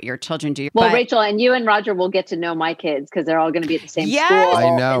to see what your children do. Well, Rachel, and you and Roger will get to know my kids because they're all going to be at the same school.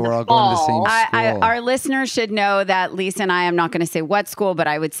 I know. We're all going to the same school. Our listeners should know that Lisa and I'm not going to say what school, but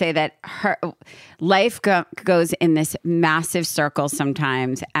I would say that her life goes in this massive circle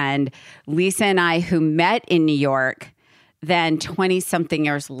sometimes. And Lisa and I, who met in New York, then 20-something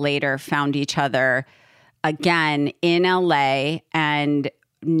years later found each other again in LA, and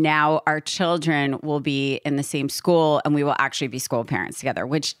now our children will be in the same school and we will actually be school parents together,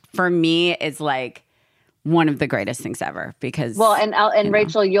 which for me is like one of the greatest things ever because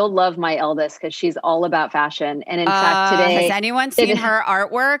Rachel, you'll love my eldest because she's all about fashion. And in fact, today, has anyone seen her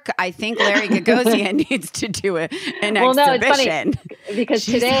artwork? I think Larry Gagosian needs to do an exhibition. No, it's funny because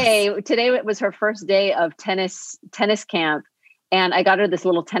today it was her first day of tennis camp. And I got her this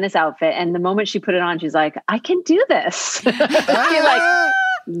little tennis outfit. And the moment she put it on, she's like, I can do this. She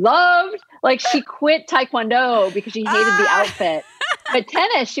quit Taekwondo because she hated the outfit. But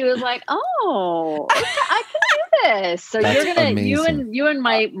tennis, she was like, oh, okay, I can do this. So you and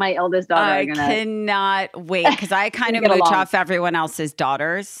my eldest daughter are gonna. I cannot wait because I kind of mooch off everyone else's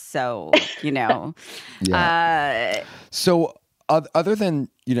daughters. So, So other than,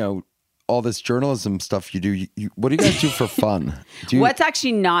 all this journalism stuff you do, what do you guys do for fun? What's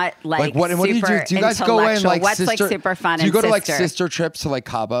actually not what do you do? Do you guys go in what's super fun? Do you go to sister trips to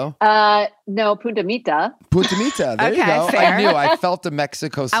Cabo? No, Punta Mita. There you go. Fair. I knew. I felt the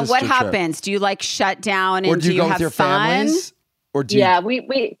Mexico sister And what trip. happens? Do you shut down and or do you go have with your fun? families? Or do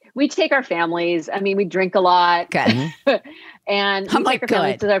you... we take our families. I mean, we drink a lot. Good. And we take our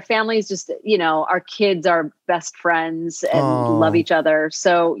families because our families just, our kids are best friends and love each other.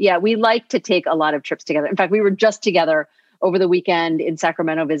 So yeah, we like to take a lot of trips together. In fact, we were just together over the weekend in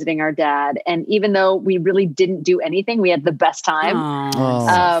Sacramento visiting our dad. And even though we really didn't do anything, we had the best time.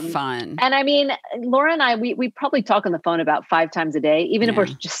 So fun. And I mean, Laura and I, we probably talk on the phone about 5 times a day, even if we're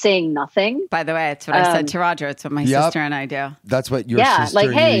just saying nothing. By the way, it's what I said to Roger. It's what my sister and I do. That's what your sister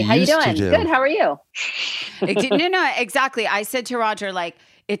like, hey, how you used doing? to do. Good. How are you? No, exactly. I said to Roger, like,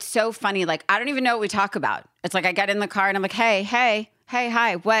 it's so funny. Like, I don't even know what we talk about. It's like I get in the car and I'm like, hey, hi.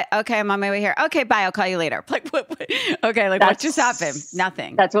 What? Okay, I'm on my way here. Okay, bye. I'll call you later. Like, what? Okay, like what just happened?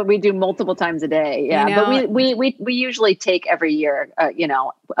 Nothing. That's what we do multiple times a day. Yeah, you know? But we usually take every year,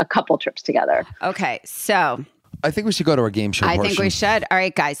 a couple trips together. Okay, so I think we should go to our game show. I think we should. All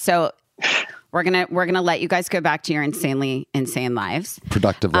right, guys. So we're gonna let you guys go back to your insanely insane lives,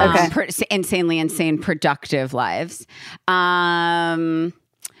 productive lives, insanely insane productive lives.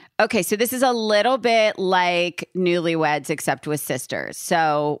 Okay, so this is a little bit like Newlyweds, except with sisters.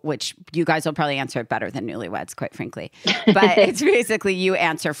 So, which you guys will probably answer it better than Newlyweds, quite frankly. But it's basically you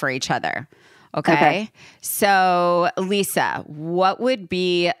answer for each other. Okay? So, Lisa, what would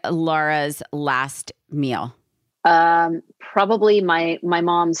be Laura's last meal? Probably my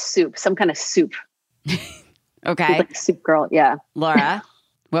mom's soup, some kind of soup. Okay. She's like a soup girl. Yeah. Laura,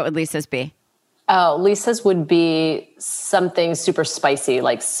 what would Lisa's be? Oh, Lisa's would be something super spicy,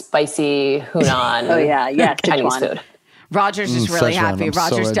 like spicy Hunan. Oh, yeah. Chinese food. Roger's just really Szechuan. happy. I'm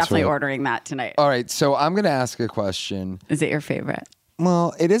Roger's so definitely into it. ordering that tonight. All right, so I'm going to ask a question. Is it your favorite?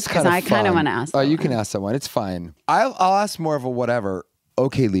 Well, it is kind of fun. I kind of want to ask. You can ask that one. It's fine. I'll ask more of a whatever.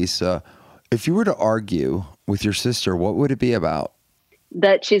 Okay, Lisa, if you were to argue with your sister, what would it be about?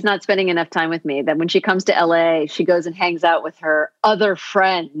 That she's not spending enough time with me. That when she comes to LA, she goes and hangs out with her other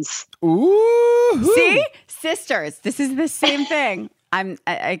friends. Ooh. See? Sisters. This is the same thing.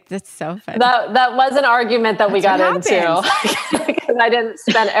 That's so funny. That was an argument that we got into. Because I didn't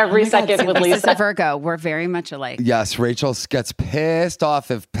spend every second with Lisa. Lisa's a Virgo. We're very much alike. Yes, Rachel gets pissed off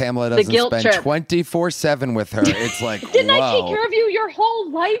if Pamela doesn't spend 24/7 with her. It's like, Didn't I take care of you your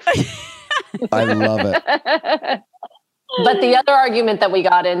whole life? I love it. But the other argument that we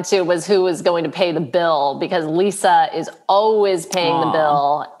got into was who was going to pay the bill, because Lisa is always paying the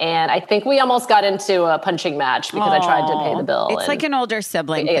bill. And I think we almost got into a punching match because I tried to pay the bill. It's like an older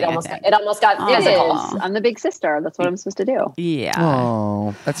sibling thing. It almost got physical. I'm the big sister. That's what I'm supposed to do. Yeah.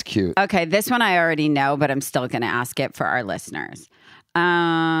 Oh, that's cute. Okay, this one I already know, but I'm still going to ask it for our listeners.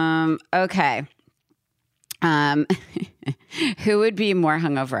 Okay. Who would be more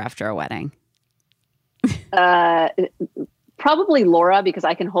hungover after a wedding? Probably Laura, because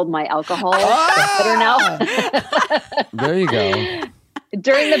I can hold my alcohol better now. There you go.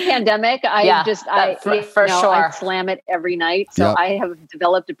 During the pandemic, I slam it every night. So I have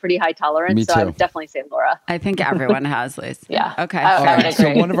developed a pretty high tolerance. Me so too. I would definitely say Laura. I think everyone has, Lisa. Yeah. Okay. All right,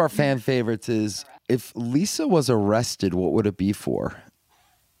 so one of our fan favorites is, if Lisa was arrested, what would it be for?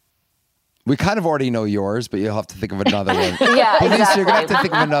 We kind of already know yours, but you'll have to think of another one. Yeah, but Lisa, exactly. you're going to have to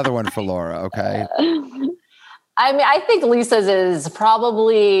think of another one for Laura, okay? I mean, I think Lisa's is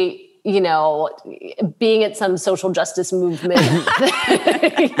probably, being at some social justice movement.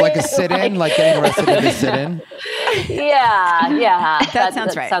 Like a sit-in? Like getting arrested in a sit-in? Yeah. That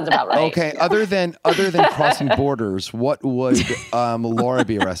sounds right. Sounds about right. Okay, other than crossing borders, what would Laura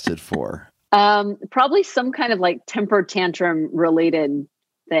be arrested for? Probably some kind of like temper tantrum related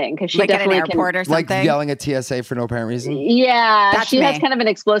thing, because she like definitely at an airport or something. Like yelling at TSA for no apparent reason? Yeah, she has kind of an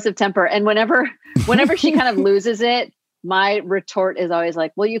explosive temper. And whenever she kind of loses it, my retort is always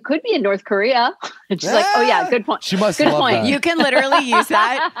like, well, you could be in North Korea. And she's like, oh yeah, good point. She must good love point. that. You can literally use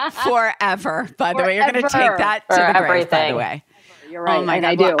that forever, by the way. You're going to take that to the grave, by the way. You're right. Oh my God.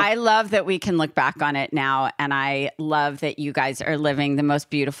 I do. Well, I love that we can look back on it now. And I love that you guys are living the most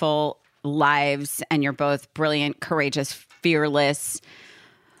beautiful lives. And you're both brilliant, courageous, fearless.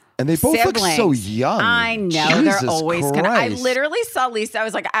 And they both look so young. I know. Jesus They're always going to. I Christ. literally saw Lisa. I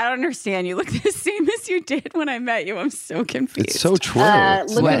was like, I don't understand. You look the same as you did when I met you. I'm so confused. It's so true.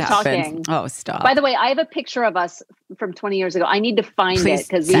 Look What at talking. happens? Oh, stop. By the way, I have a picture of us from 20 years ago. I need to find it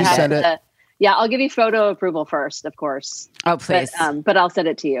because we Please had send it. Yeah, I'll give you photo approval first, of course. Oh, please. But I'll send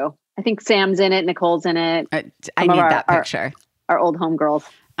it to you. I think Sam's in it. Nicole's in it. I need that picture. Our old homegirls.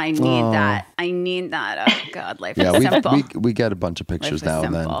 I need that. I need that. Oh, God. Life is Yeah, simple. we get a bunch of pictures Life is now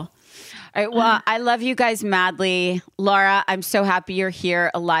and then. simple. All right. Well, I love you guys madly. Laura, I'm so happy you're here,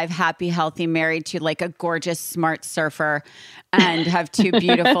 alive, happy, healthy, married to like a gorgeous, smart surfer and have 2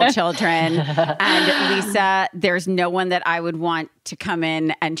 beautiful children. And Lisa, there's no one that I would want to come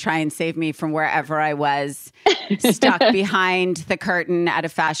in and try and save me from wherever I was stuck behind the curtain at a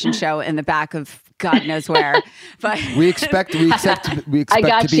fashion show in the back of God knows where. But we expect to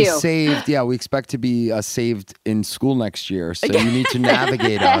be you. saved. Yeah, we expect to be saved in school next year. So you need to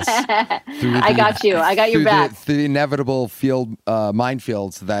navigate us through. I got you. I got your back. Through the inevitable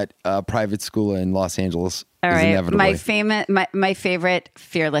minefields that private school in Los Angeles. all is right, inevitably. my favorite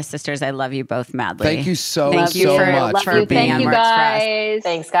fearless sisters. I love you both madly. Thank you so Thank you for, much for being Thank on you Works for Us. guys.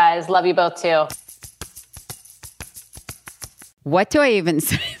 Thanks, guys. Love you both too. What do I even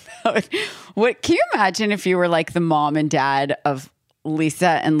say about what? Can you imagine if you were like the mom and dad of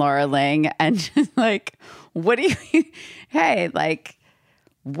Lisa and Laura Ling, and just like, what do you? Hey, like,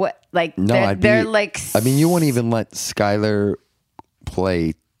 what? Like, No, they're like. I mean, you won't even let Skylar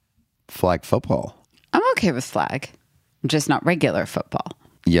play flag football. I'm okay with flag, just not regular football.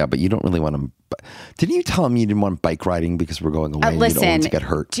 Yeah, but you don't really want him. Didn't you tell him you didn't want bike riding because we're going away and you don't want to get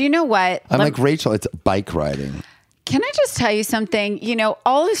hurt? Do you know what? I'm like, Rachel, it's bike riding. Can I just tell you something? You know,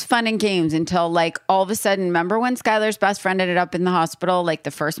 all is fun and games until like all of a sudden, remember when Skylar's best friend ended up in the hospital like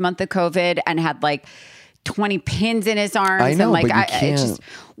the first month of COVID and had like 20 pins in his arms? I know, and like, but you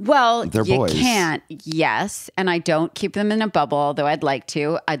can't. They're you boys. can't. Yes. And I don't keep them in a bubble, although I'd like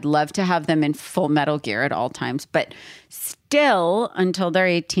to. I'd love to have them in full metal gear at all times. But still, until they're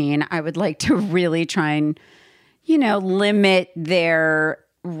 18, I would like to really try and, you know, limit their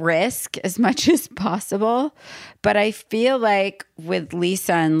risk as much as possible. But I feel like with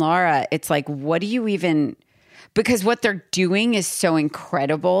Lisa and Laura, it's like, what do you even, because what they're doing is so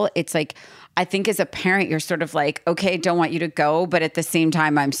incredible. It's like, I think as a parent, you're sort of like, okay, don't want you to go, but at the same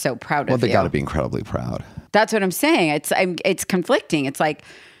time, I'm so proud of you. Well, they got to be incredibly proud. That's what I'm saying. It's conflicting. It's like,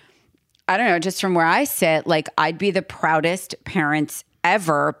 I don't know, just from where I sit, like I'd be the proudest parents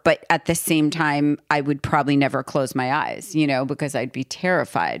ever, but at the same time, I would probably never close my eyes, you know, because I'd be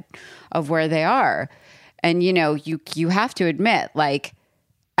terrified of where they are. And, you know, you have to admit, like,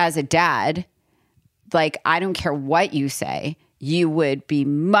 as a dad, like, I don't care what you say, you would be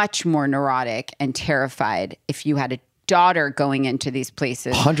much more neurotic and terrified if you had a daughter going into these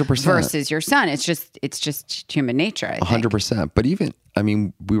places 100% versus your son. It's just human nature, I think. 100%. But even, I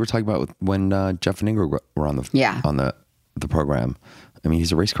mean, we were talking about when Jeff and Ingrid were on the program. I mean,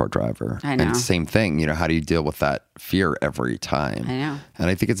 he's a race car driver. I know. And same thing, you know, how do you deal with that fear every time? I know. And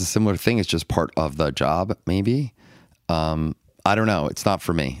I think it's a similar thing. It's just part of the job, maybe. I don't know. It's not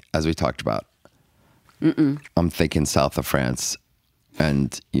for me, as we talked about. I'm thinking south of France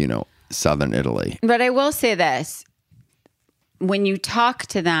and, you know, southern Italy. But I will say this. When you talk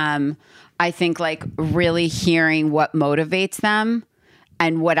to them, I think like really hearing what motivates them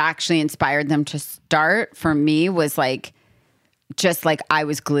and what actually inspired them to start for me was like, just like I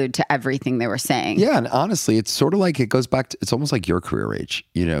was glued to everything they were saying. Yeah, and honestly, it's sort of like it goes back to, it's almost like your career age.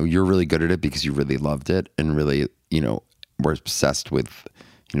 You know, you're really good at it because you really loved it and really, you know, were obsessed with,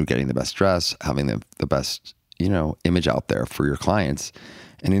 you know, getting the best dress, having the best, you know, image out there for your clients.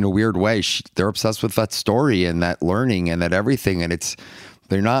 And in a weird way, they're obsessed with that story and that learning and that everything. And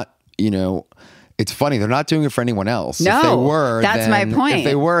they're not, you know, it's funny. They're not doing it for anyone else. No, if they were, that's my point. If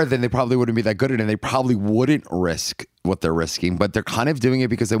they were, then they probably wouldn't be that good at it and they probably wouldn't risk what they're risking, but they're kind of doing it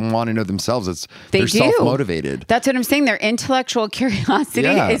because they want to know themselves. They're self-motivated. That's what I'm saying. Their intellectual curiosity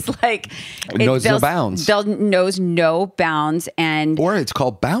is like... It knows no bounds. Knows no bounds. Or it's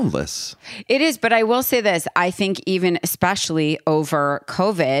called boundless. It is, but I will say this. I think even especially over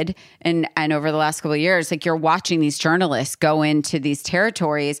COVID and over the last couple of years, like you're watching these journalists go into these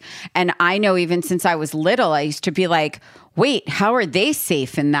territories. And I know even since I was little, I used to be like, wait, how are they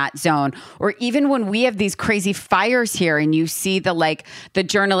safe in that zone? Or even when we have these crazy fires here and you see the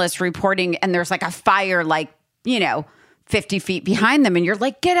journalists reporting and there's like a fire, like, you know, 50 feet behind them and you're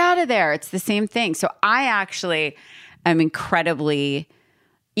like, get out of there. It's the same thing. So I actually am incredibly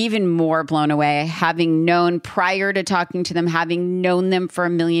even more blown away, having known prior to talking to them, having known them for a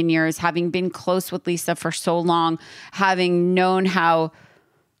million years, having been close with Lisa for so long, having known how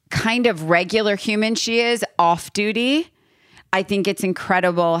kind of regular human she is off duty. I think it's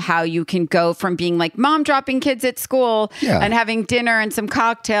incredible how you can go from being like mom dropping kids at school and having dinner and some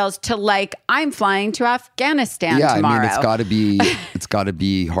cocktails to like, I'm flying to Afghanistan tomorrow. I mean, it's got to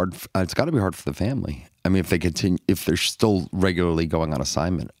be hard. It's got to be hard for the family. I mean, if they're still regularly going on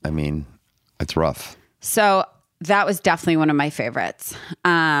assignment, I mean, it's rough. So that was definitely one of my favorites.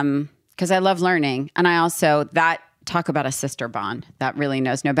 Cause I love learning. And I also, talk about a sister bond that really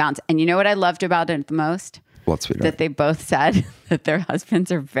knows no bounds. And you know what I loved about it the most? What, sweetheart? That they both said that their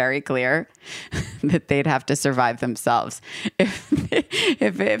husbands are very clear that they'd have to survive themselves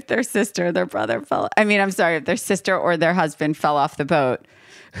if their sister or their brother if their sister or their husband fell off the boat,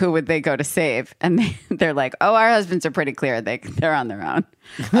 who would they go to save? And they're like, oh, our husbands are pretty clear. They're on their own.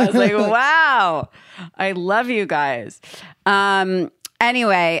 I was like, wow, I love you guys.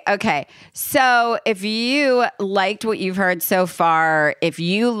 Anyway, okay. So if you liked what you've heard so far, if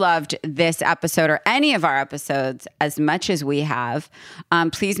you loved this episode or any of our episodes as much as we have,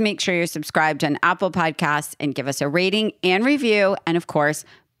 please make sure you're subscribed on Apple Podcasts and give us a rating and review. And of course,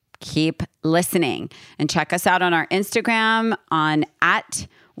 keep listening. And check us out on our Instagram on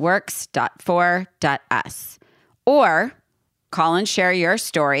 @works.for.us. Or call and share your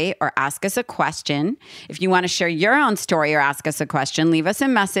story or ask us a question. If you want to share your own story or ask us a question, leave us a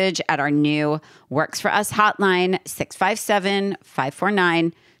message at our new Works For Us hotline,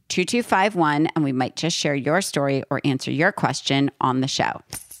 657-549-2251, and we might just share your story or answer your question on the show.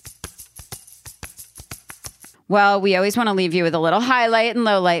 Well, we always want to leave you with a little highlight and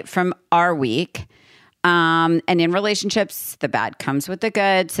lowlight from our week. And in relationships, the bad comes with the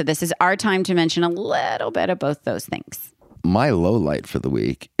good. So this is our time to mention a little bit of both those things. My low light for the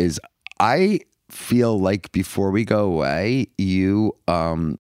week is I feel like before we go away, you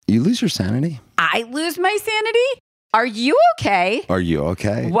lose your sanity. I lose my sanity? Are you okay? Are you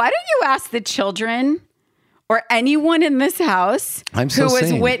okay? Why don't you ask the children or anyone in this house who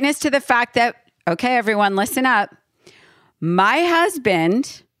was witness to the fact that, okay, everyone, listen up. My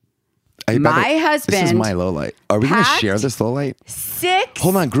husband. This is my low light. Are we going to share this low light?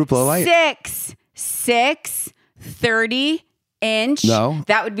 Hold on, group low light. 30-inch. No.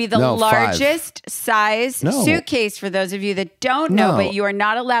 That would be the largest size suitcase for those of you that don't know, but you are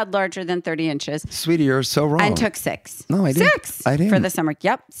not allowed larger than 30 inches. Sweetie, you're so wrong. And took 6. No, I didn't. 6 I didn't. for the summer.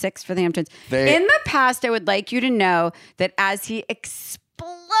 Yep, 6 for the Hamptons. In the past, I would like you to know that as he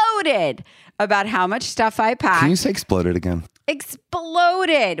exploded about how much stuff I packed. Can you say exploded again?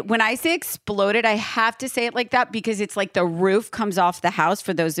 Exploded. When I say exploded, I have to say it like that because it's like the roof comes off the house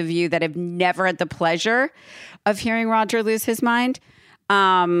for those of you that have never had the pleasure of hearing Roger lose his mind.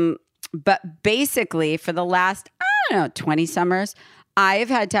 But basically, for the last, 20 summers, I've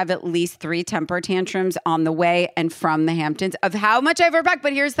had to have at least 3 temper tantrums on the way and from the Hamptons of how much I've overpacked.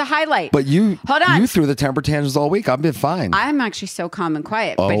 But here's the highlight. But you threw the temper tantrums all week. I've been fine. I'm actually so calm and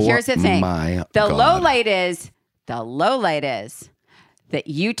quiet. But here's the thing. The low light is that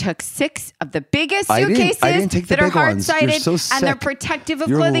you took 6 of the biggest suitcases that are hard-sided and they're protective of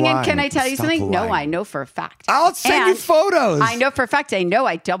clothing. And can I tell you something? No, I know for a fact. I'll send you photos. I know for a fact. I know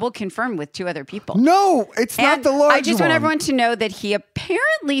I double confirmed with 2 other people. No, it's not the large one. I just want everyone to know that he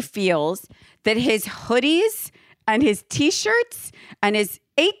apparently feels that his hoodies and his T-shirts and his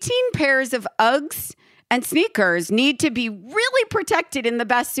 18 pairs of Uggs and sneakers need to be really protected in the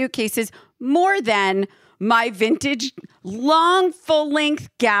best suitcases more than my vintage long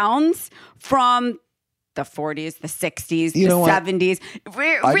full-length gowns from the 40s, the 60s, the 70s.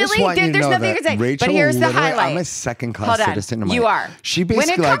 Really? There's nothing to say. Rachel, but here's the highlight. I'm a second-class citizen. You are. She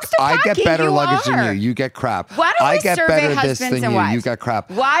basically I get better luggage than you. You get crap. Why don't I we get survey better husbands this than and you. wives? You get crap.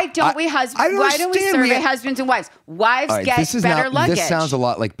 Why don't we survey husbands and wives? Wives get better luggage. This sounds a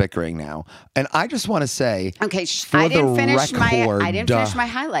lot like bickering now. And I just want to say, okay, I didn't finish my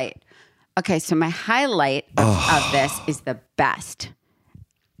highlight. Okay, so my highlight of this is the best.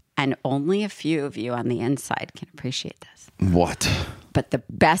 And only a few of you on the inside can appreciate this. What? But the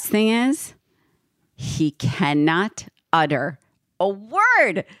best thing is, he cannot utter a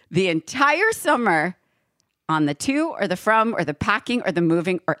word the entire summer on the to or the from or the packing or the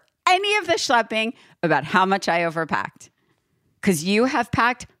moving or any of the schlepping about how much I overpacked. Because you have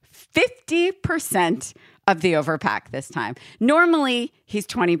packed 50% of the overpack this time. Normally, he's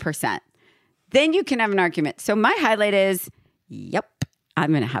 20%. Then you can have an argument. So my highlight is, yep, I'm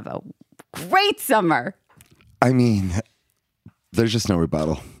going to have a great summer. I mean, there's just no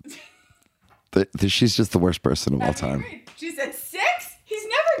rebuttal. She's just the worst person of all time. She said 6? He's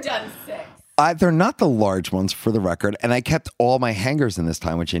never done 6. They're not the large ones, for the record. And I kept all my hangers in this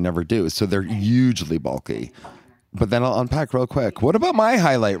time, which I never do. So they're hugely bulky. But then I'll unpack real quick. What about my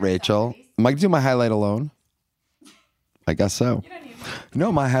highlight, Rachel? Am I going to do my highlight alone? I guess so.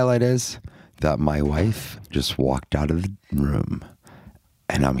 No, my highlight is that my wife just walked out of the room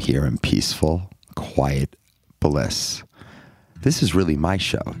and I'm here in peaceful, quiet bliss. This is really my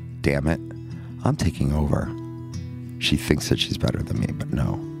show, damn it. I'm taking over. She thinks that she's better than me, but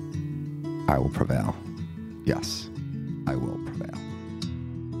no. I will prevail. Yes, I will prevail.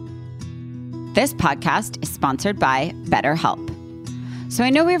 This podcast is sponsored by BetterHelp. So I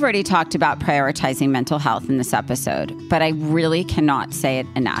know we've already talked about prioritizing mental health in this episode, but I really cannot say it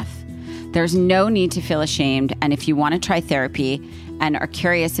enough. There's no need to feel ashamed, and if you want to try therapy and are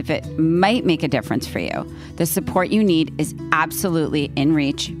curious if it might make a difference for you, the support you need is absolutely in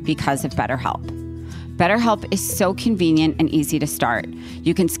reach because of BetterHelp. BetterHelp is so convenient and easy to start.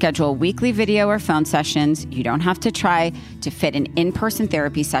 You can schedule weekly video or phone sessions. You don't have to try to fit an in-person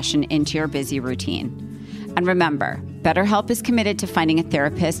therapy session into your busy routine. And remember, BetterHelp is committed to finding a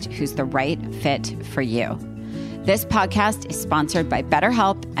therapist who's the right fit for you. This podcast is sponsored by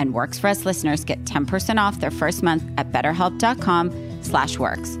BetterHelp, and Works For Us listeners get 10% off their first month at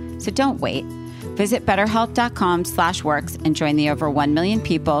betterhelp.com/works. So don't wait. Visit betterhelp.com/works and join the over 1 million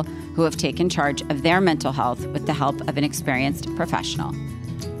people who have taken charge of their mental health with the help of an experienced professional.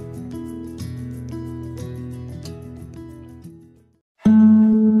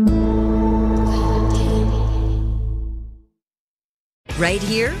 Right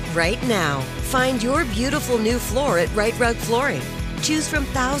here, right now. Find your beautiful new floor at Right Rug Flooring. Choose from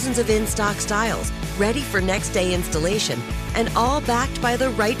thousands of in-stock styles, ready for next day installation, and all backed by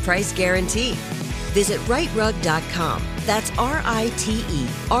the right price guarantee. Visit rightrug.com. That's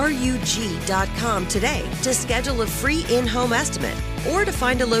RITERUG.com today to schedule a free in-home estimate or to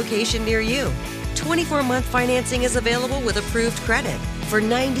find a location near you. 24-month financing is available with approved credit. For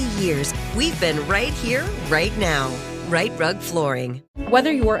 90 years, we've been right here, right now. Right Rug Flooring.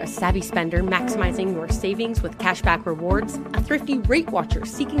 Whether you're a savvy spender maximizing your savings with cashback rewards, a thrifty rate watcher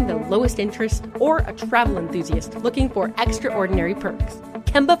seeking the lowest interest, or a travel enthusiast looking for extraordinary perks,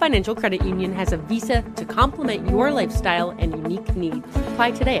 Kemba Financial Credit Union has a visa to complement your lifestyle and unique needs.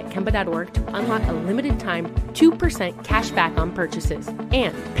 Apply today at Kemba.org to unlock a limited time 2% cash back on purchases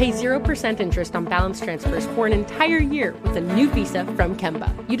and pay 0% interest on balance transfers for an entire year with a new visa from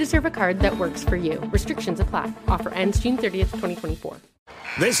Kemba. You deserve a card that works for you. Restrictions apply. Offer ends June 30th, 2024.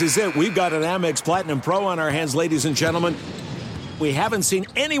 This is it. We've got an Amex Platinum Pro on our hands, ladies and gentlemen. We haven't seen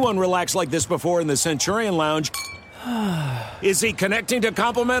anyone relax like this before in the Centurion Lounge. Is he connecting to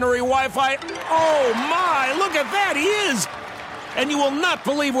complimentary Wi-Fi? Oh, my. Look at that. He is. And you will not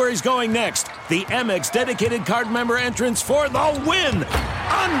believe where he's going next. The Amex dedicated card member entrance for the win.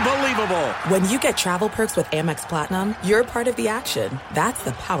 Unbelievable. When you get travel perks with Amex Platinum, you're part of the action. That's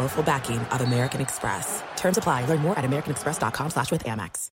the powerful backing of American Express. Terms apply. Learn more at americanexpress.com/withAmex.